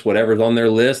everyone. It's just whatever's on their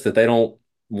list that they don't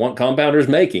want compounders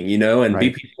making, and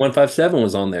Right. BP157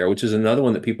 was on there, which is another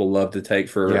one that people love to take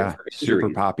Yeah. for Super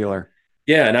injuries. popular.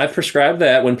 Yeah, and I've prescribed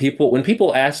that when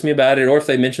people ask me about it, or if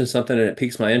they mention something and it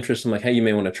piques my interest, I'm like, hey, you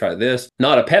may want to try this.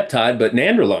 Not a peptide, but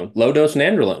nandrolone, low dose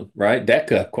nandrolone, right? Yeah.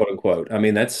 DECA, quote unquote. I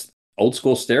mean, that's old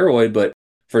school steroid, but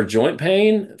for joint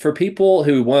pain, for people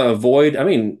who want to avoid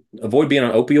being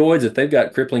on opioids, if they've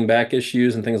got crippling back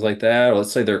issues and things like that, or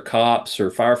let's say they're cops or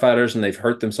firefighters and they've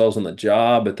hurt themselves on the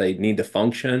job, but they need to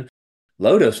function,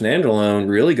 low dose nandrolone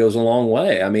really goes a long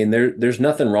way. I mean, there's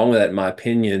nothing wrong with that, in my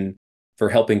opinion, for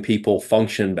helping people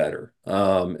function better.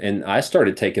 And I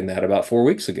started taking that about 4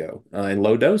 weeks ago in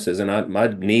low doses, and my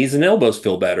knees and elbows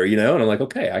feel better, and I'm like,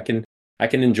 okay, I can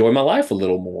enjoy my life a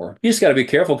little more. You just got to be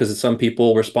careful because some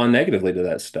people respond negatively to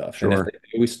that stuff, and if they Sure.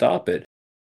 do, we stop it.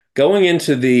 going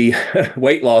into the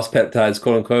weight loss peptides,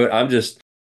 quote unquote,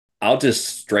 I'll just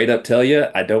straight up tell you,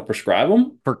 I don't prescribe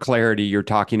them. For clarity, you're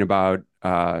talking about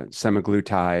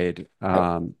semaglutide Yep.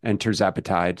 and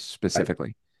tirzepatide Right.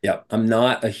 specifically. Yep. I'm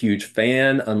not a huge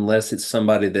fan unless it's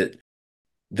somebody that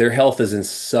their health is in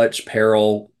such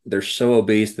peril. They're so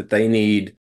obese that they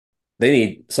need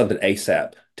something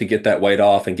ASAP to get that weight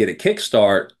off and get a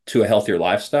kickstart to a healthier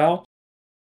lifestyle.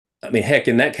 I mean, heck,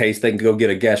 in that case, they can go get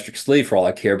a gastric sleeve for all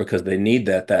I care because they need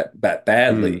that Mm,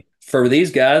 badly. For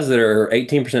these guys that are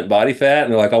 18% body fat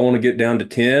and they're like, I want to get down to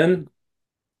 10,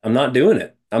 I'm not doing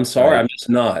it. I'm sorry. right, I'm just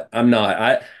not. I'm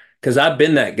not. Because I've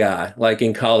been that guy, like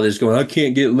in college, going, I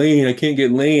can't get lean. I can't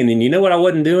get lean. And you know what I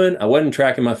wasn't doing? I wasn't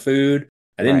tracking my food.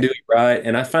 I didn't do right. it right.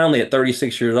 And I finally, at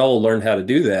 36 years old, learned how to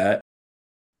do that.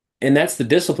 And that's the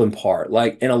discipline part.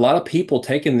 Like, and a lot of people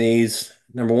taking these,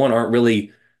 number one, aren't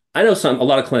really. I know a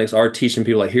lot of clinics are teaching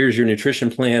people like, here's your nutrition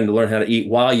plan to learn how to eat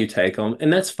while you take them,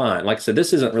 and that's fine. Like I said,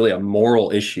 this isn't really a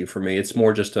moral issue for me. It's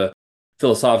more just a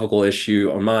philosophical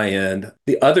issue on my end.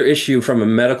 The other issue from a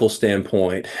medical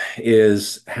standpoint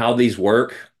is how these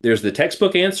work. There's the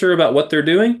textbook answer about what they're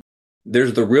doing.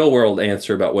 There's the real world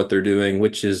answer about what they're doing,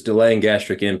 which is delaying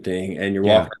gastric emptying, and you're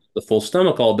Yeah, walking the full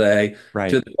stomach all day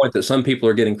to right. the point that some people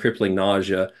are getting crippling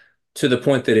nausea, to the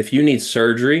point that if you need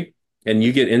surgery and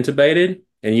you get intubated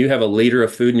and you have a liter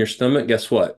of food in your stomach,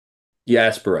 guess what? You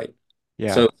aspirate.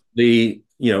 Yeah, So the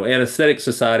anesthetic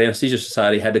society, anesthesia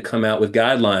society had to come out with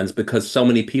guidelines because so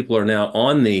many people are now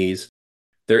on these.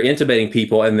 They're intubating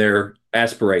people and they're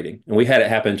aspirating. And we had it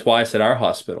happen twice at our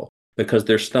hospital because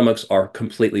their stomachs are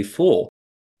completely full.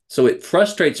 So it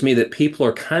frustrates me that people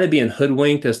are kind of being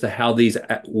hoodwinked as to how these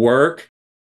work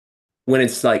when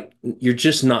it's like you're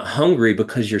just not hungry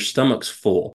because your stomach's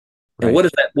full. And right.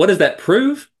 what does that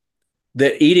prove?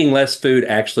 That eating less food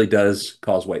actually does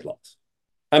cause weight loss.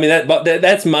 I mean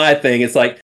that's my thing. It's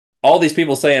like all these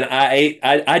people saying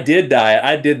I did diet,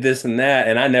 I did this and that,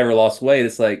 and I never lost weight.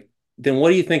 It's like, then what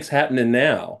do you think's happening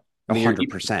now? I A mean, you're hundred eating,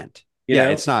 percent. you Yeah,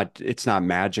 know, it's not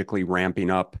magically ramping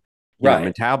up, right,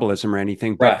 metabolism or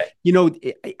anything. But right,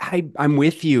 I'm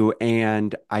with you,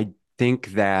 and I think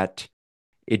that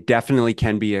it definitely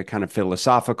can be a kind of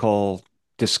philosophical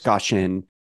discussion.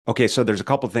 Okay, so there's a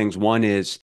couple things. One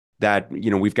is that,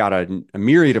 we've got a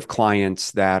myriad of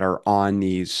clients that are on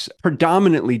these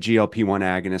predominantly GLP-1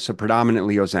 agonists, so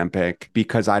predominantly Ozempic,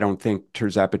 because I don't think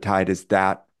tirzepatide is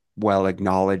that well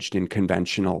acknowledged in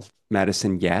conventional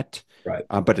medicine yet. right,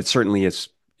 But it certainly is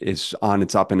on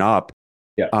its up and up.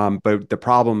 yeah, But the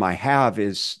problem I have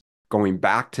is going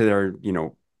back to their,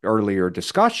 earlier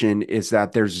discussion is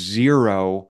that there's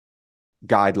zero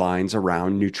guidelines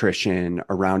around nutrition,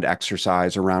 around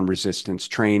exercise, around resistance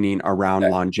training, around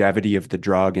okay, longevity of the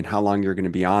drug and how long you're going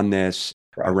to be on this,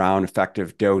 right, around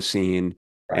effective dosing.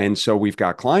 right, And so we've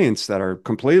got clients that are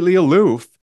completely aloof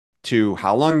to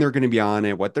how long they're going to be on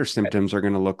it, what their right, symptoms are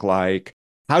going to look like,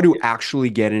 how to actually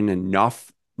get in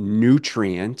enough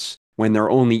nutrients when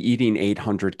they're only eating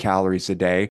 800 calories a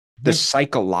day, the mhm,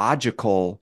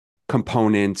 psychological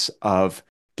components of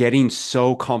getting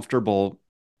so comfortable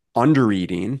under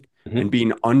eating and mhm,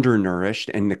 being undernourished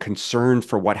and the concern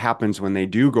for what happens when they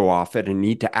do go off it and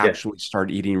need to yeah, actually start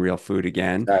eating real food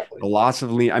again. exactly, The loss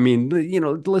of lean, I mean,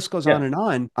 the list goes yeah, on and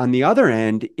on. On the other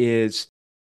end is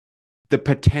the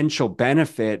potential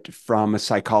benefit from a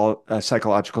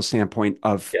psychological standpoint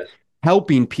of yes,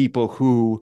 helping people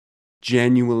who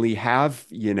genuinely have,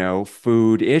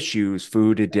 food issues,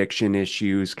 food addiction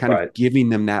issues, kind of right. giving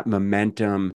them that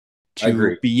momentum I to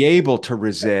agree. be able to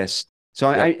resist. So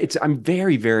Yeah. I'm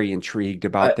very, very intrigued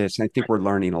I, about this. I think we're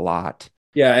learning a lot.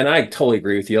 Yeah, and I totally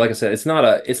agree with you. Like I said, it's not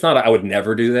a I would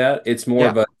never do that. It's more Yeah,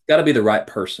 of a got to be the right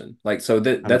person. Like so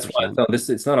that's why I 100%. tell this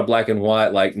it's not a black and white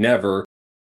like never.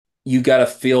 You got to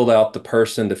feel out the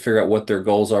person to figure out what their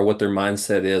goals are, what their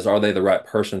mindset is. Are they the right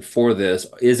person for this?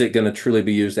 Is it going to truly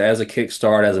be used as a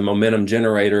kickstart, as a momentum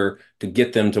generator to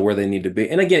get them to where they need to be?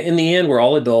 And again, in the end, we're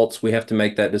all adults. We have to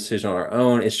make that decision on our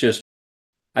own. It's just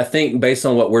I think based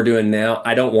on what we're doing now,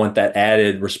 I don't want that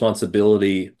added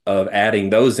responsibility of adding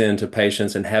those into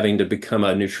patients and having to become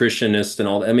a nutritionist and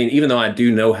all that. I mean, even though I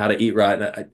do know how to eat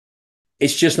right,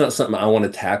 it's just not something I want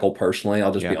to tackle personally.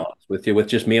 I'll just be Yeah, honest with you. With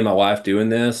just me and my wife doing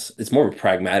this, it's more of a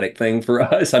pragmatic thing for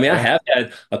us. I mean, I yeah, have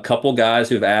had a couple guys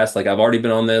who've asked, like, I've already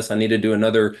been on this. I need to do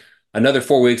another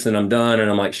 4 weeks and I'm done. And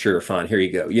I'm like, sure, fine, here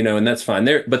you go. And that's fine.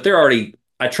 They're already,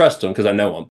 I trust them because I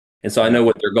know them. And so I yeah. know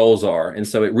what their goals are. And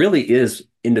so it really is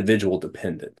individual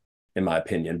dependent, in my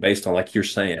opinion, based on like you're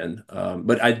saying.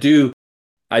 But I do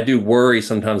worry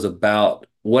sometimes about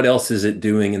what else is it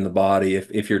doing in the body?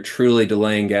 If you're truly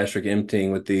delaying gastric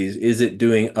emptying with these, is it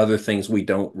doing other things we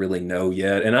don't really know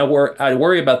yet? And I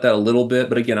worry about that a little bit,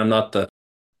 but again, I'm not the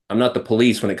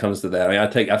police when it comes to that. I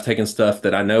mean, I've taken stuff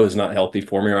that I know is not healthy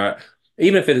for me, or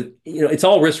even if it, it's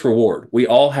all risk reward. We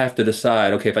all have to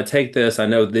decide, okay, if I take this, I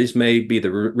know this may be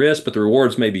the risk, but the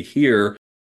rewards may be here.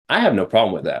 I have no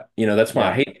problem with that. That's why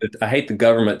Yeah. I hate the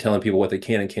government telling people what they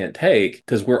can and can't take,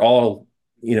 because we're all,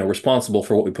 responsible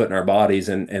for what we put in our bodies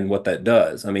and what that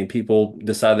does. I mean, people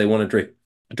decide they want to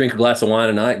drink a glass of wine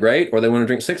a night, great, or they want to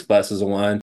drink 6 glasses of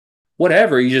wine,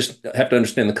 whatever. You just have to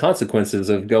understand the consequences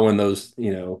of going those,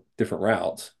 different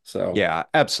routes. So, Yeah,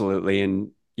 absolutely. And,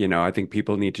 I think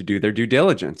people need to do their due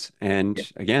diligence. And yeah,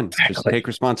 again, just exactly. take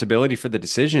responsibility for the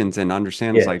decisions and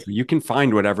understand it's like Yes. you can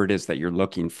find whatever it is that you're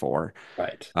looking for.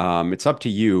 Right. It's up to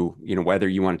you, whether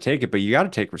you want to take it, but you got to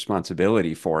take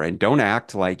responsibility for it. And don't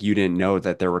act like you didn't know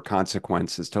that there were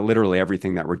consequences to literally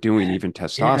everything that we're doing, even Yeah.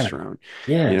 testosterone,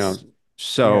 you know. Yes. Yeah.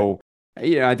 So,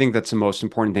 I think that's the most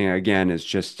important thing again is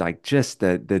just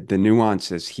the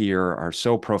nuances here are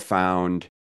so profound.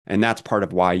 And that's part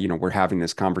of why, we're having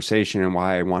this conversation and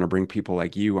why I want to bring people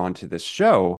like you onto this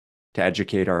show to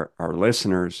educate our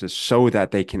listeners is so that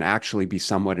they can actually be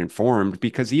somewhat informed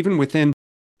because even within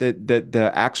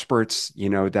the experts,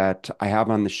 that I have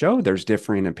on the show, there's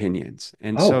differing opinions.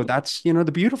 And so Oh, that's,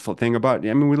 the beautiful thing about,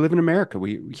 I mean, we live in America.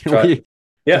 try.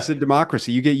 It's Yeah. a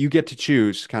democracy. You get to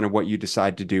choose kind of what you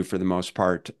decide to do for the most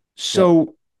part. Yep.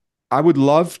 So I would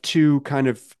love to kind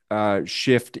of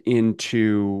shift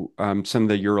into some of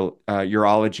the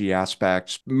urology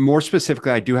aspects. More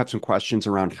specifically, I do have some questions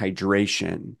around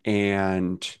hydration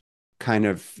and kind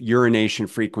of urination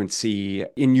frequency.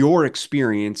 In your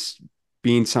experience,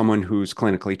 being someone who's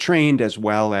clinically trained as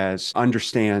well as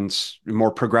understands a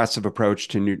more progressive approach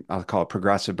to I'll call it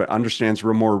progressive, but understands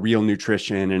more real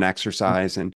nutrition and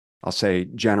exercise and I'll say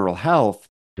general health,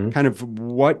 Mhm. kind of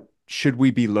what should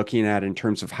we be looking at in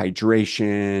terms of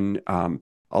hydration,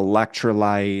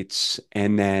 electrolytes,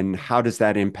 and then how does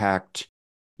that impact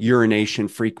urination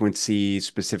frequency,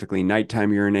 specifically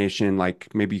nighttime urination? Like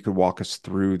maybe you could walk us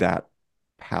through that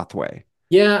pathway.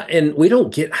 Yeah, and we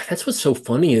don't get that's what's so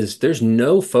funny is there's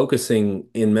no focusing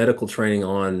in medical training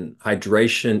on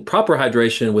hydration, proper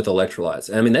hydration with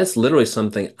electrolytes. I mean, that's literally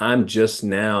something I'm just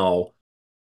now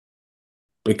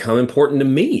become important to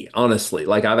me, honestly.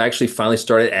 Like I've actually finally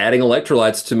started adding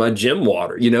electrolytes to my gym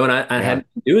water, and I Yeah, hadn't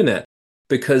been doing that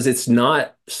because it's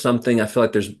not something I feel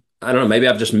like I don't know, maybe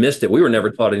I've just missed it. We were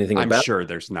never taught anything I'm about. sure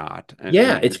there's not. I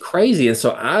Yeah, it's mean, crazy. And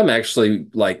so I'm actually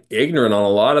like ignorant on a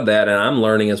lot of that. And I'm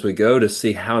learning as we go to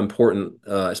see how important,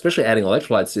 especially adding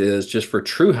electrolytes is just for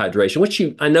true hydration, which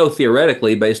I know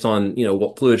theoretically based on,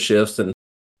 what fluid shifts and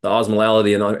the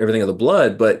osmolality and everything of the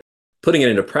blood, but putting it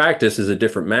into practice is a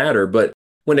different matter. But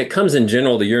when it comes in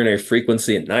general, the urinary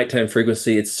frequency and nighttime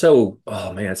frequency, it's so,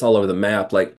 oh man, it's all over the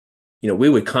map. Like, we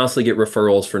would constantly get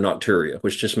referrals for nocturia,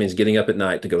 which just means getting up at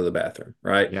night to go to the bathroom,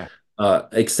 right? yeah,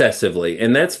 Excessively.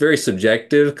 And that's very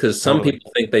subjective because some totally.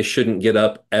 people think they shouldn't get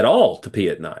up at all to pee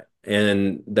at night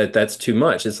and that's too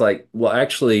much. It's like, well,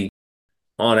 actually,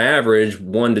 on average,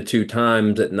 1 to 2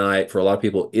 times at night for a lot of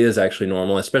people is actually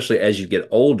normal, especially as you get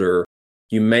older.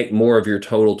 You make more of your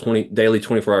total daily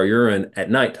 24-hour urine at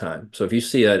nighttime. So if you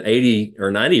see an 80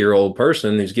 or 90-year-old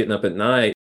person who's getting up at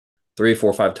night 3,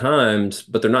 4, 5 times,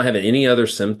 but they're not having any other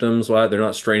symptoms. Why they're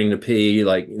not straining to pee,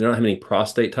 like they don't have any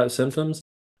prostate type symptoms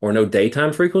or no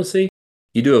daytime frequency.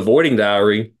 You do a voiding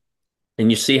diary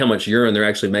and you see how much urine they're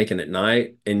actually making at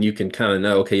night, and you can kind of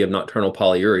know, okay, you have nocturnal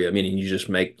polyuria, meaning you just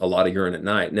make a lot of urine at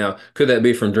night. Now, could that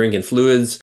be from drinking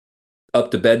fluids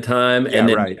up to bedtime, Yeah, and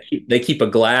then right. they keep a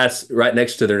glass right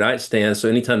next to their nightstand, so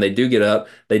anytime they do get up,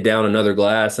 they down another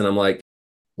glass, and I'm like,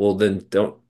 well, then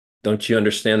don't you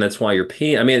understand that's why you're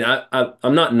peeing? I mean,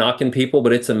 I'm not knocking people,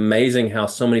 but it's amazing how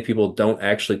so many people don't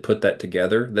actually put that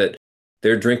together, that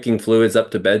they're drinking fluids up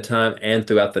to bedtime and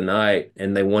throughout the night,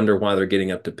 and they wonder why they're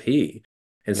getting up to pee.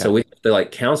 And so Yeah, we have to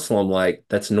like counsel them like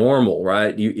that's normal,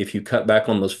 right? If you cut back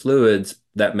on those fluids,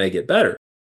 that may get better.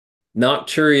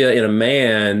 Nocturia in a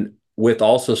man with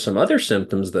also some other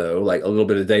symptoms, though, like a little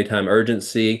bit of daytime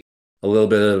urgency, a little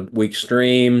bit of weak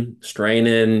stream,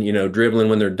 straining, dribbling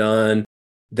when they're done,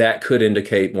 that could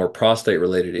indicate more prostate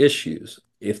related issues.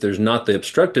 If there's not the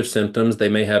obstructive symptoms, they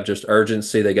may have just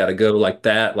urgency, they got to go like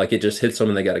that, like it just hits them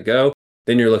and they got to go.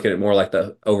 Then you're looking at more like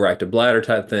the overactive bladder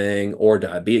type thing or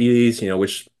diabetes,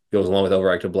 which goes along with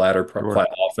overactive bladder sure. quite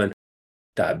often.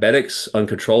 Diabetics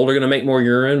uncontrolled are going to make more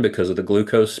urine because of the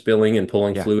glucose spilling and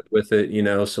pulling Yeah. fluid with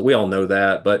it, so we all know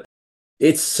that, but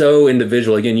it's so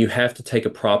individual. Again, you have to take a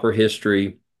proper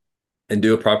history and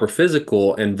do a proper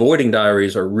physical. And voiding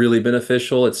diaries are really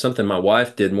beneficial. It's something my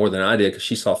wife did more than I did because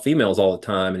she saw females all the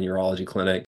time in urology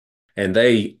clinic, and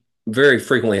they very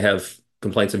frequently have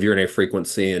complaints of urinary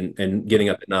frequency and getting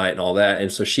up at night and all that.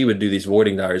 And so she would do these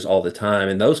voiding diaries all the time,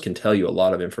 and those can tell you a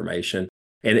lot of information.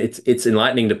 And it's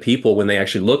enlightening to people when they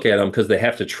actually look at them because they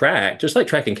have to track, just like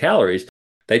tracking calories.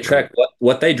 They Right. track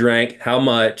what they drank, how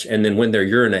much, and then when they're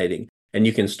urinating. And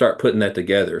you can start putting that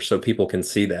together so people can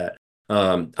see that.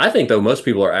 I think, though, most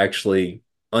people are actually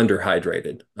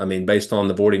underhydrated. I mean, based on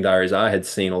the voiding diaries I had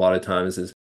seen a lot of times,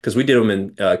 is because we did them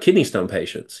in kidney stone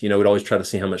patients. We'd always try to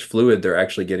see how much fluid they're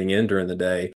actually getting in during the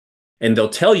day. And they'll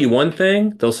tell you one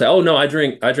thing. They'll say, "Oh no, I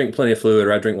drink plenty of fluid,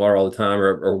 or I drink water all the time,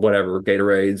 or whatever, or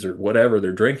Gatorades, or whatever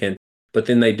they're drinking." But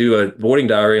then they do a voiding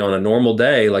diary on a normal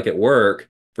day, like at work,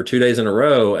 for 2 days in a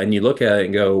row, and you look at it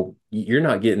and go, "You're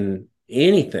not getting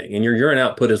anything, and your urine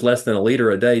output is less than a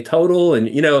liter a day total." And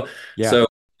Yeah. so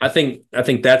I think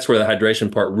that's where the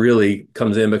hydration part really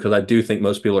comes in because I do think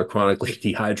most people are chronically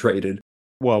dehydrated.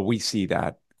 Well, we see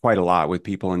that quite a lot with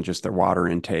people and just their water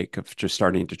intake of just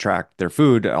starting to track their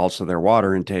food. Also, their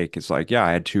water intake is like, yeah,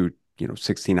 I had two,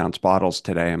 16-ounce bottles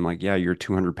today. I'm like, yeah, you're a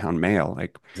 200-pound male.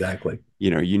 Like, Exactly.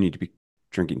 you need to be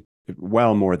drinking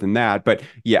well more than that. But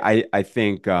yeah, I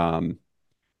think,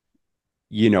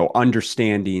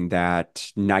 understanding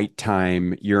that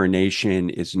nighttime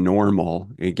urination is normal,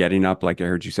 getting up, like I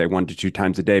heard you say, 1 to 2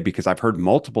 times a day, because I've heard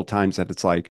multiple times that it's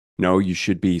like, no, you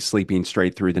should be sleeping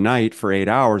straight through the night for 8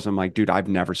 hours. I'm like, dude, I've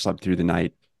never slept through the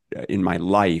night in my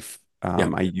life. Yeah.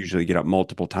 I usually get up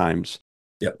multiple times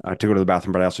Yep. to go to the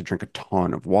bathroom, but I also drink a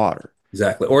ton of water.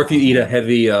 Exactly. Or if you eat a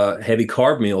Um, heavy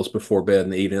carb meals before bed in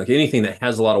the evening, like anything that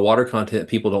has a lot of water content,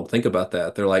 people don't think about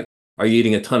that. They're like, are you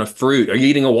eating a ton of fruit? Are you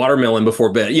eating a watermelon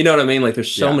before bed? You know what I mean? Like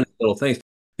there's so yeah. many little things.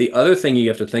 The other thing you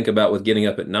have to think about with getting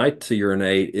up at night to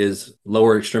urinate is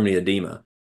lower extremity edema.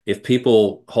 If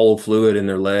people hold fluid in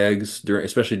their legs during,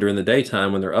 especially during the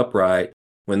daytime when they're upright,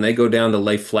 when they go down to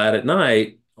lay flat at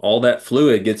night, all that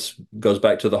fluid goes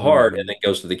back to the heart and Mhm. then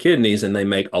goes to the kidneys and they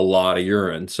make a lot of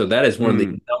urine. So that is one of the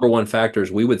Mm, number one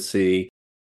factors we would see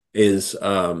is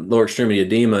lower extremity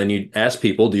edema. And you ask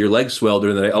people, do your legs swell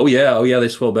during the day? Oh yeah, they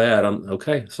swell bad. I'm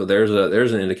okay. So there's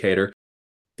an indicator.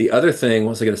 The other thing,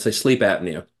 what was I going to say? Sleep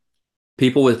apnea.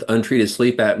 People with untreated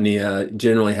sleep apnea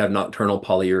generally have nocturnal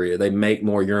polyuria. They make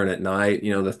more urine at night.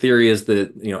 The theory is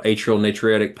that, atrial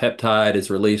natriuretic peptide is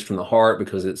released from the heart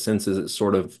because it senses it's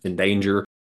sort of in danger.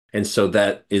 And so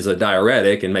that is a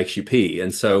diuretic and makes you pee.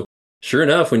 And so sure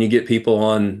enough, when you get people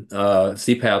on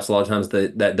CPAPs, a lot of times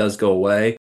that does go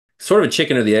away. Sort of a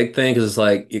chicken or the egg thing, because it's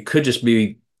like it could just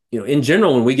be, in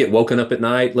general, when we get woken up at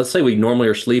night, let's say we normally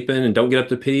are sleeping and don't get up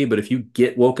to pee, but if you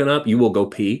get woken up, you will go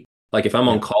pee. Like if I'm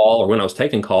on yeah. call or when I was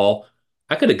taking call,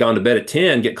 I could have gone to bed at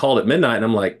 10, get called at midnight, and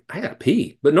I'm like, I gotta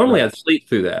pee. But normally Right. I'd sleep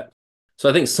through that. So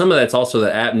I think some of that's also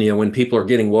the apnea. When people are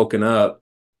getting woken up,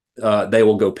 they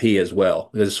will go pee as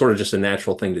well. It's sort of just a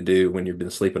natural thing to do when you've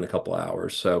been sleeping a couple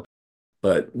hours. So,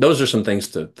 but those are some things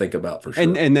to think about for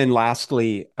And sure. and then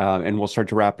lastly, and we'll start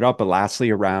to wrap it up, but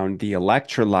lastly, around the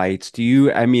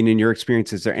electrolytes, I mean, in your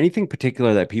experience, is there anything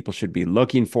particular that people should be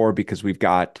looking for? Because we've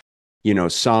got,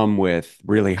 some with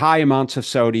really high amounts of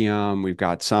sodium, we've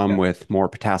got some Yeah. with more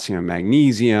potassium and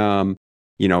magnesium,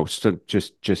 so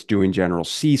just doing general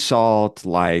sea salt.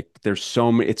 Like there's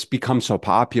so many, it's become so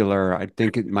popular. I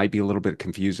think it might be a little bit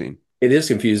confusing. It is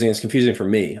confusing. It's confusing for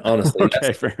me, honestly. And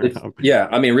Okay, fair it's, enough. yeah,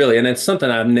 I mean, really. And it's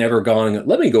something I've never gone,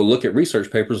 let me go look at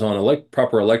research papers on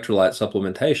proper electrolyte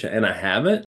supplementation. And I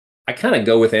haven't. I kind of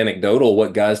go with anecdotal,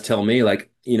 what guys tell me.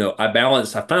 Like,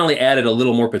 I finally added a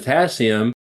little more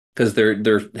potassium because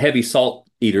they're heavy salt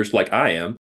eaters like I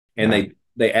am. And Yeah,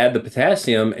 they add the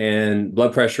potassium and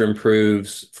blood pressure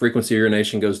improves, frequency of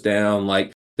urination goes down,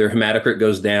 like their hematocrit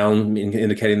goes down,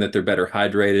 indicating that they're better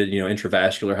hydrated,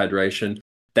 intravascular hydration.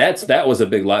 That was a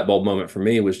big light bulb moment for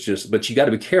me, was just, but you got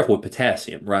to be careful with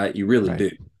potassium, right? You really right.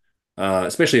 do.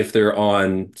 Especially if they're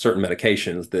on certain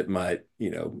medications that might,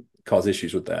 cause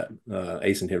issues with that.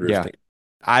 ACE inhibitors, Yeah. things.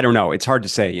 I don't know. It's hard to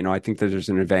say. I think that there's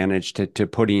an advantage to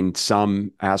putting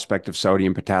some aspect of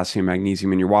sodium, potassium,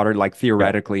 magnesium in your water. Like Yeah,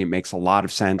 theoretically, it makes a lot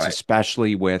of sense, right.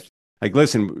 especially with like,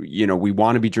 listen, we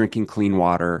want to be drinking clean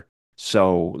water.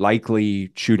 So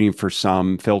likely shooting for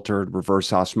some filtered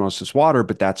reverse osmosis water,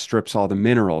 but that strips all the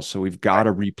minerals. So we've got Right.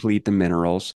 to replete the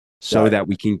minerals so Right. that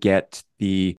we can get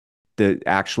the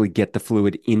actually get the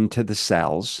fluid into the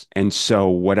cells. And so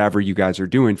whatever you guys are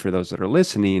doing for those that are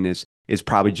listening is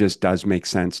probably just does make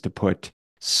sense to put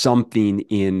something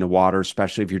in the water,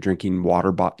 especially if you're drinking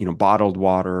water, bottled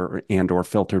water and or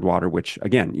filtered water, which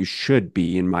again, you should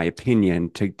be, in my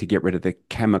opinion, to get rid of the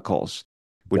chemicals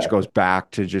which goes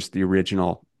back to just the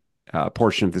original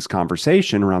portion of this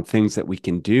conversation around things that we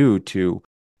can do to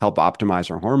help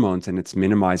optimize our hormones. And it's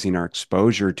minimizing our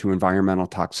exposure to environmental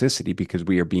toxicity because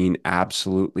we are being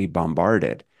absolutely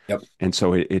bombarded. Yep. And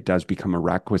so it does become a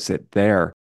requisite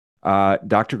there.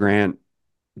 Dr. Grant,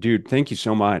 dude, thank you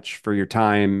so much for your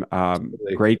time.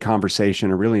 Great conversation.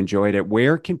 I really enjoyed it.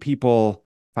 Where can people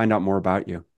find out more about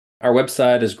you? Our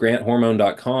website is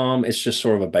granthormone.com. It's just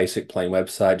sort of a basic plain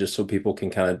website, just so people can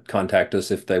kind of contact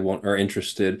us if they want or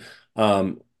interested.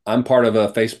 I'm part of a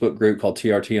Facebook group called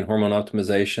TRT and Hormone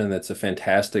Optimization. That's a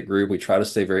fantastic group. We try to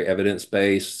stay very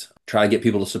evidence-based, try to get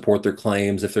people to support their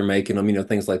claims if they're making them,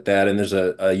 things like that. And there's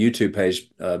a YouTube page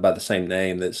by the same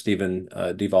name that Stephen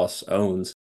DeVos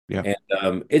owns. Yeah.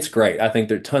 And it's great. I think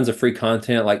there's tons of free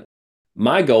content. Like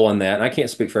my goal on that, and I can't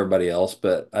speak for everybody else,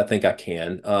 but I think I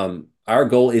can. Our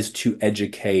goal is to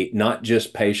educate not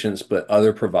just patients, but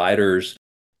other providers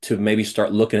to maybe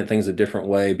start looking at things a different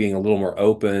way, being a little more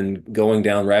open, going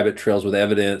down rabbit trails with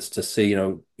evidence to see,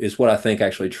 is what I think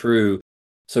actually true.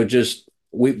 So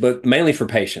but mainly for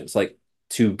patients, like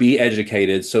to be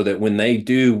educated so that when they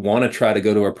do want to try to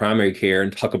go to a primary care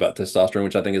and talk about testosterone,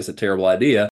 which I think is a terrible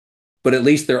idea, but at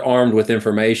least they're armed with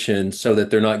information so that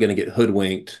they're not going to get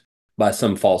hoodwinked by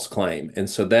some false claim. And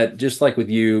so that, just like with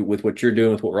you, with what you're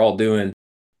doing, with what we're all doing,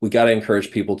 we got to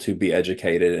encourage people to be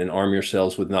educated and arm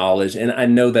yourselves with knowledge. And I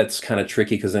know that's kind of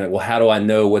tricky because then, well, how do I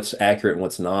know what's accurate and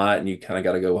what's not? And you kind of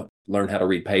got to go learn how to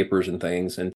read papers and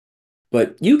things.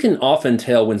 But you can often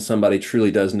tell when somebody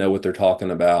truly does know what they're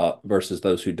talking about versus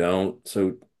those who don't.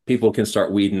 So people can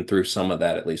start weeding through some of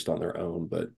that, at least on their own.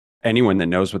 But anyone that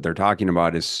knows what they're talking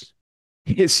about is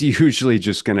usually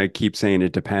just going to keep saying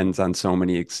it depends on so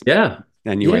many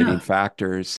extenuating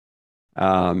factors,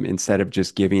 instead of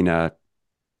just giving a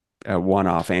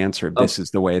one-off answer. This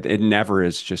is the way. It never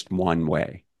is just one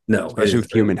way. No, especially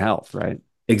with human health, right?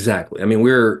 Exactly. I mean,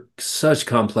 we're such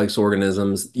complex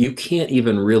organisms. You can't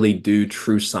even really do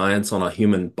true science on a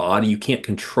human body. You can't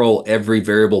control every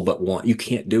variable but one. You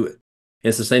can't do it.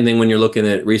 It's the same thing when you're looking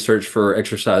at research for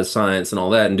exercise science and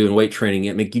all that and doing weight training.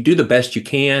 I mean, you do the best you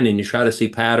can and you try to see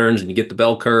patterns and you get the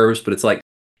bell curves, but it's like,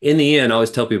 in the end, I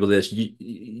always tell people this,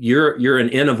 you're an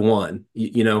N of one.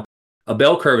 A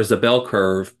bell curve is a bell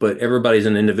curve, but everybody's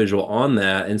an individual on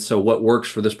that. And so what works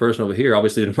for this person over here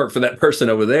obviously didn't work for that person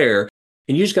over there.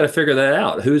 And you just got to figure that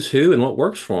out. Who's who and what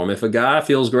works for them. If a guy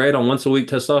feels great on once a week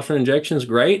testosterone injections,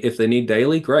 great. If they need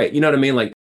daily, great. You know what I mean?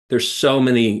 Like there's so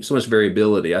much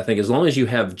variability. I think as long as you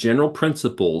have general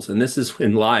principles, and this is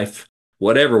in life,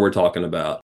 whatever we're talking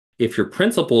about, if your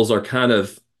principles are kind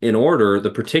of in order,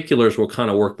 the particulars will kind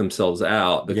of work themselves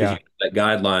out because you have that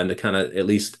guideline to kind of at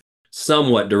least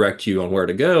somewhat direct you on where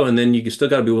to go. And then you still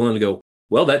got to be willing to go,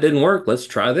 well, that didn't work. Let's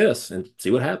try this and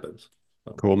see what happens.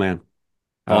 Cool, man.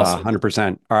 Awesome.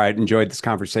 100%. All right. Enjoyed this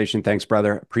conversation. Thanks,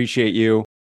 brother. Appreciate you.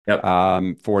 Yep.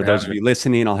 For those of you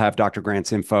listening, I'll have Dr.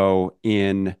 Grant's info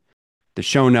in the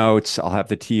show notes. I'll have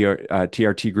the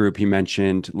TRT group he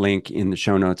mentioned link in the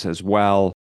show notes as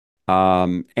well.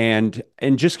 And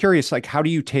just curious, like, how do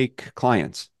you take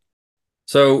clients?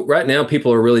 So right now,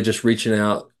 people are really just reaching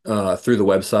out through the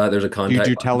website. There's a contact. Do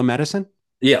you do telemedicine?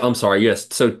 Yeah, I'm sorry. Yes.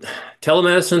 So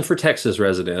telemedicine for Texas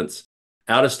residents.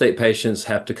 Out-of-state patients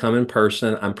have to come in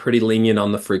person. I'm pretty lenient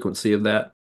on the frequency of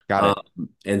that. Got it.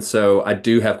 And so I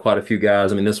do have quite a few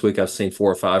guys. I mean, this week I've seen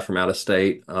 4 or 5 from out of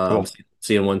state. Cool.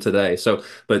 Seeing one today. So,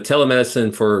 but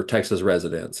telemedicine for Texas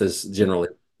residents is generally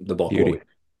the bulk of what we do.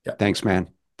 Yeah. Thanks, man.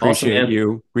 Appreciate awesome, man.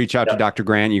 you. Reach out to Dr.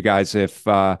 Grant, you guys, if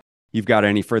you've got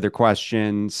any further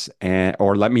questions,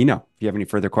 or let me know if you have any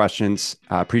further questions.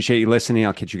 Appreciate you listening.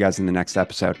 I'll catch you guys in the next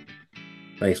episode.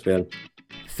 Thanks, Ben.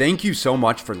 Thank you so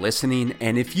much for listening.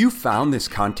 And if you found this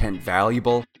content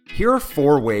valuable, here are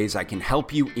 4 ways I can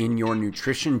help you in your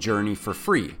nutrition journey for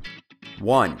free.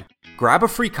 1. Grab a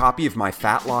free copy of my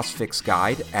Fat Loss Fix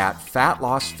Guide at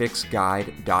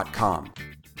fatlossfixguide.com.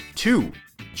 2.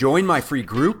 Join my free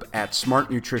group at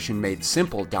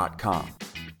smartnutritionmadesimple.com.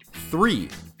 3.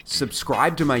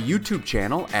 Subscribe to my YouTube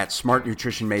channel at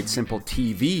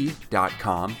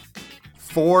smartnutritionmadesimple.tv.com.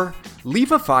 4.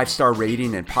 Leave a 5-star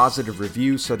rating and positive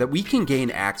review so that we can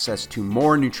gain access to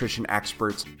more nutrition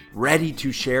experts ready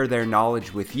to share their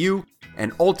knowledge with you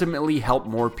and ultimately help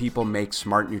more people make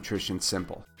smart nutrition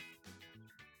simple.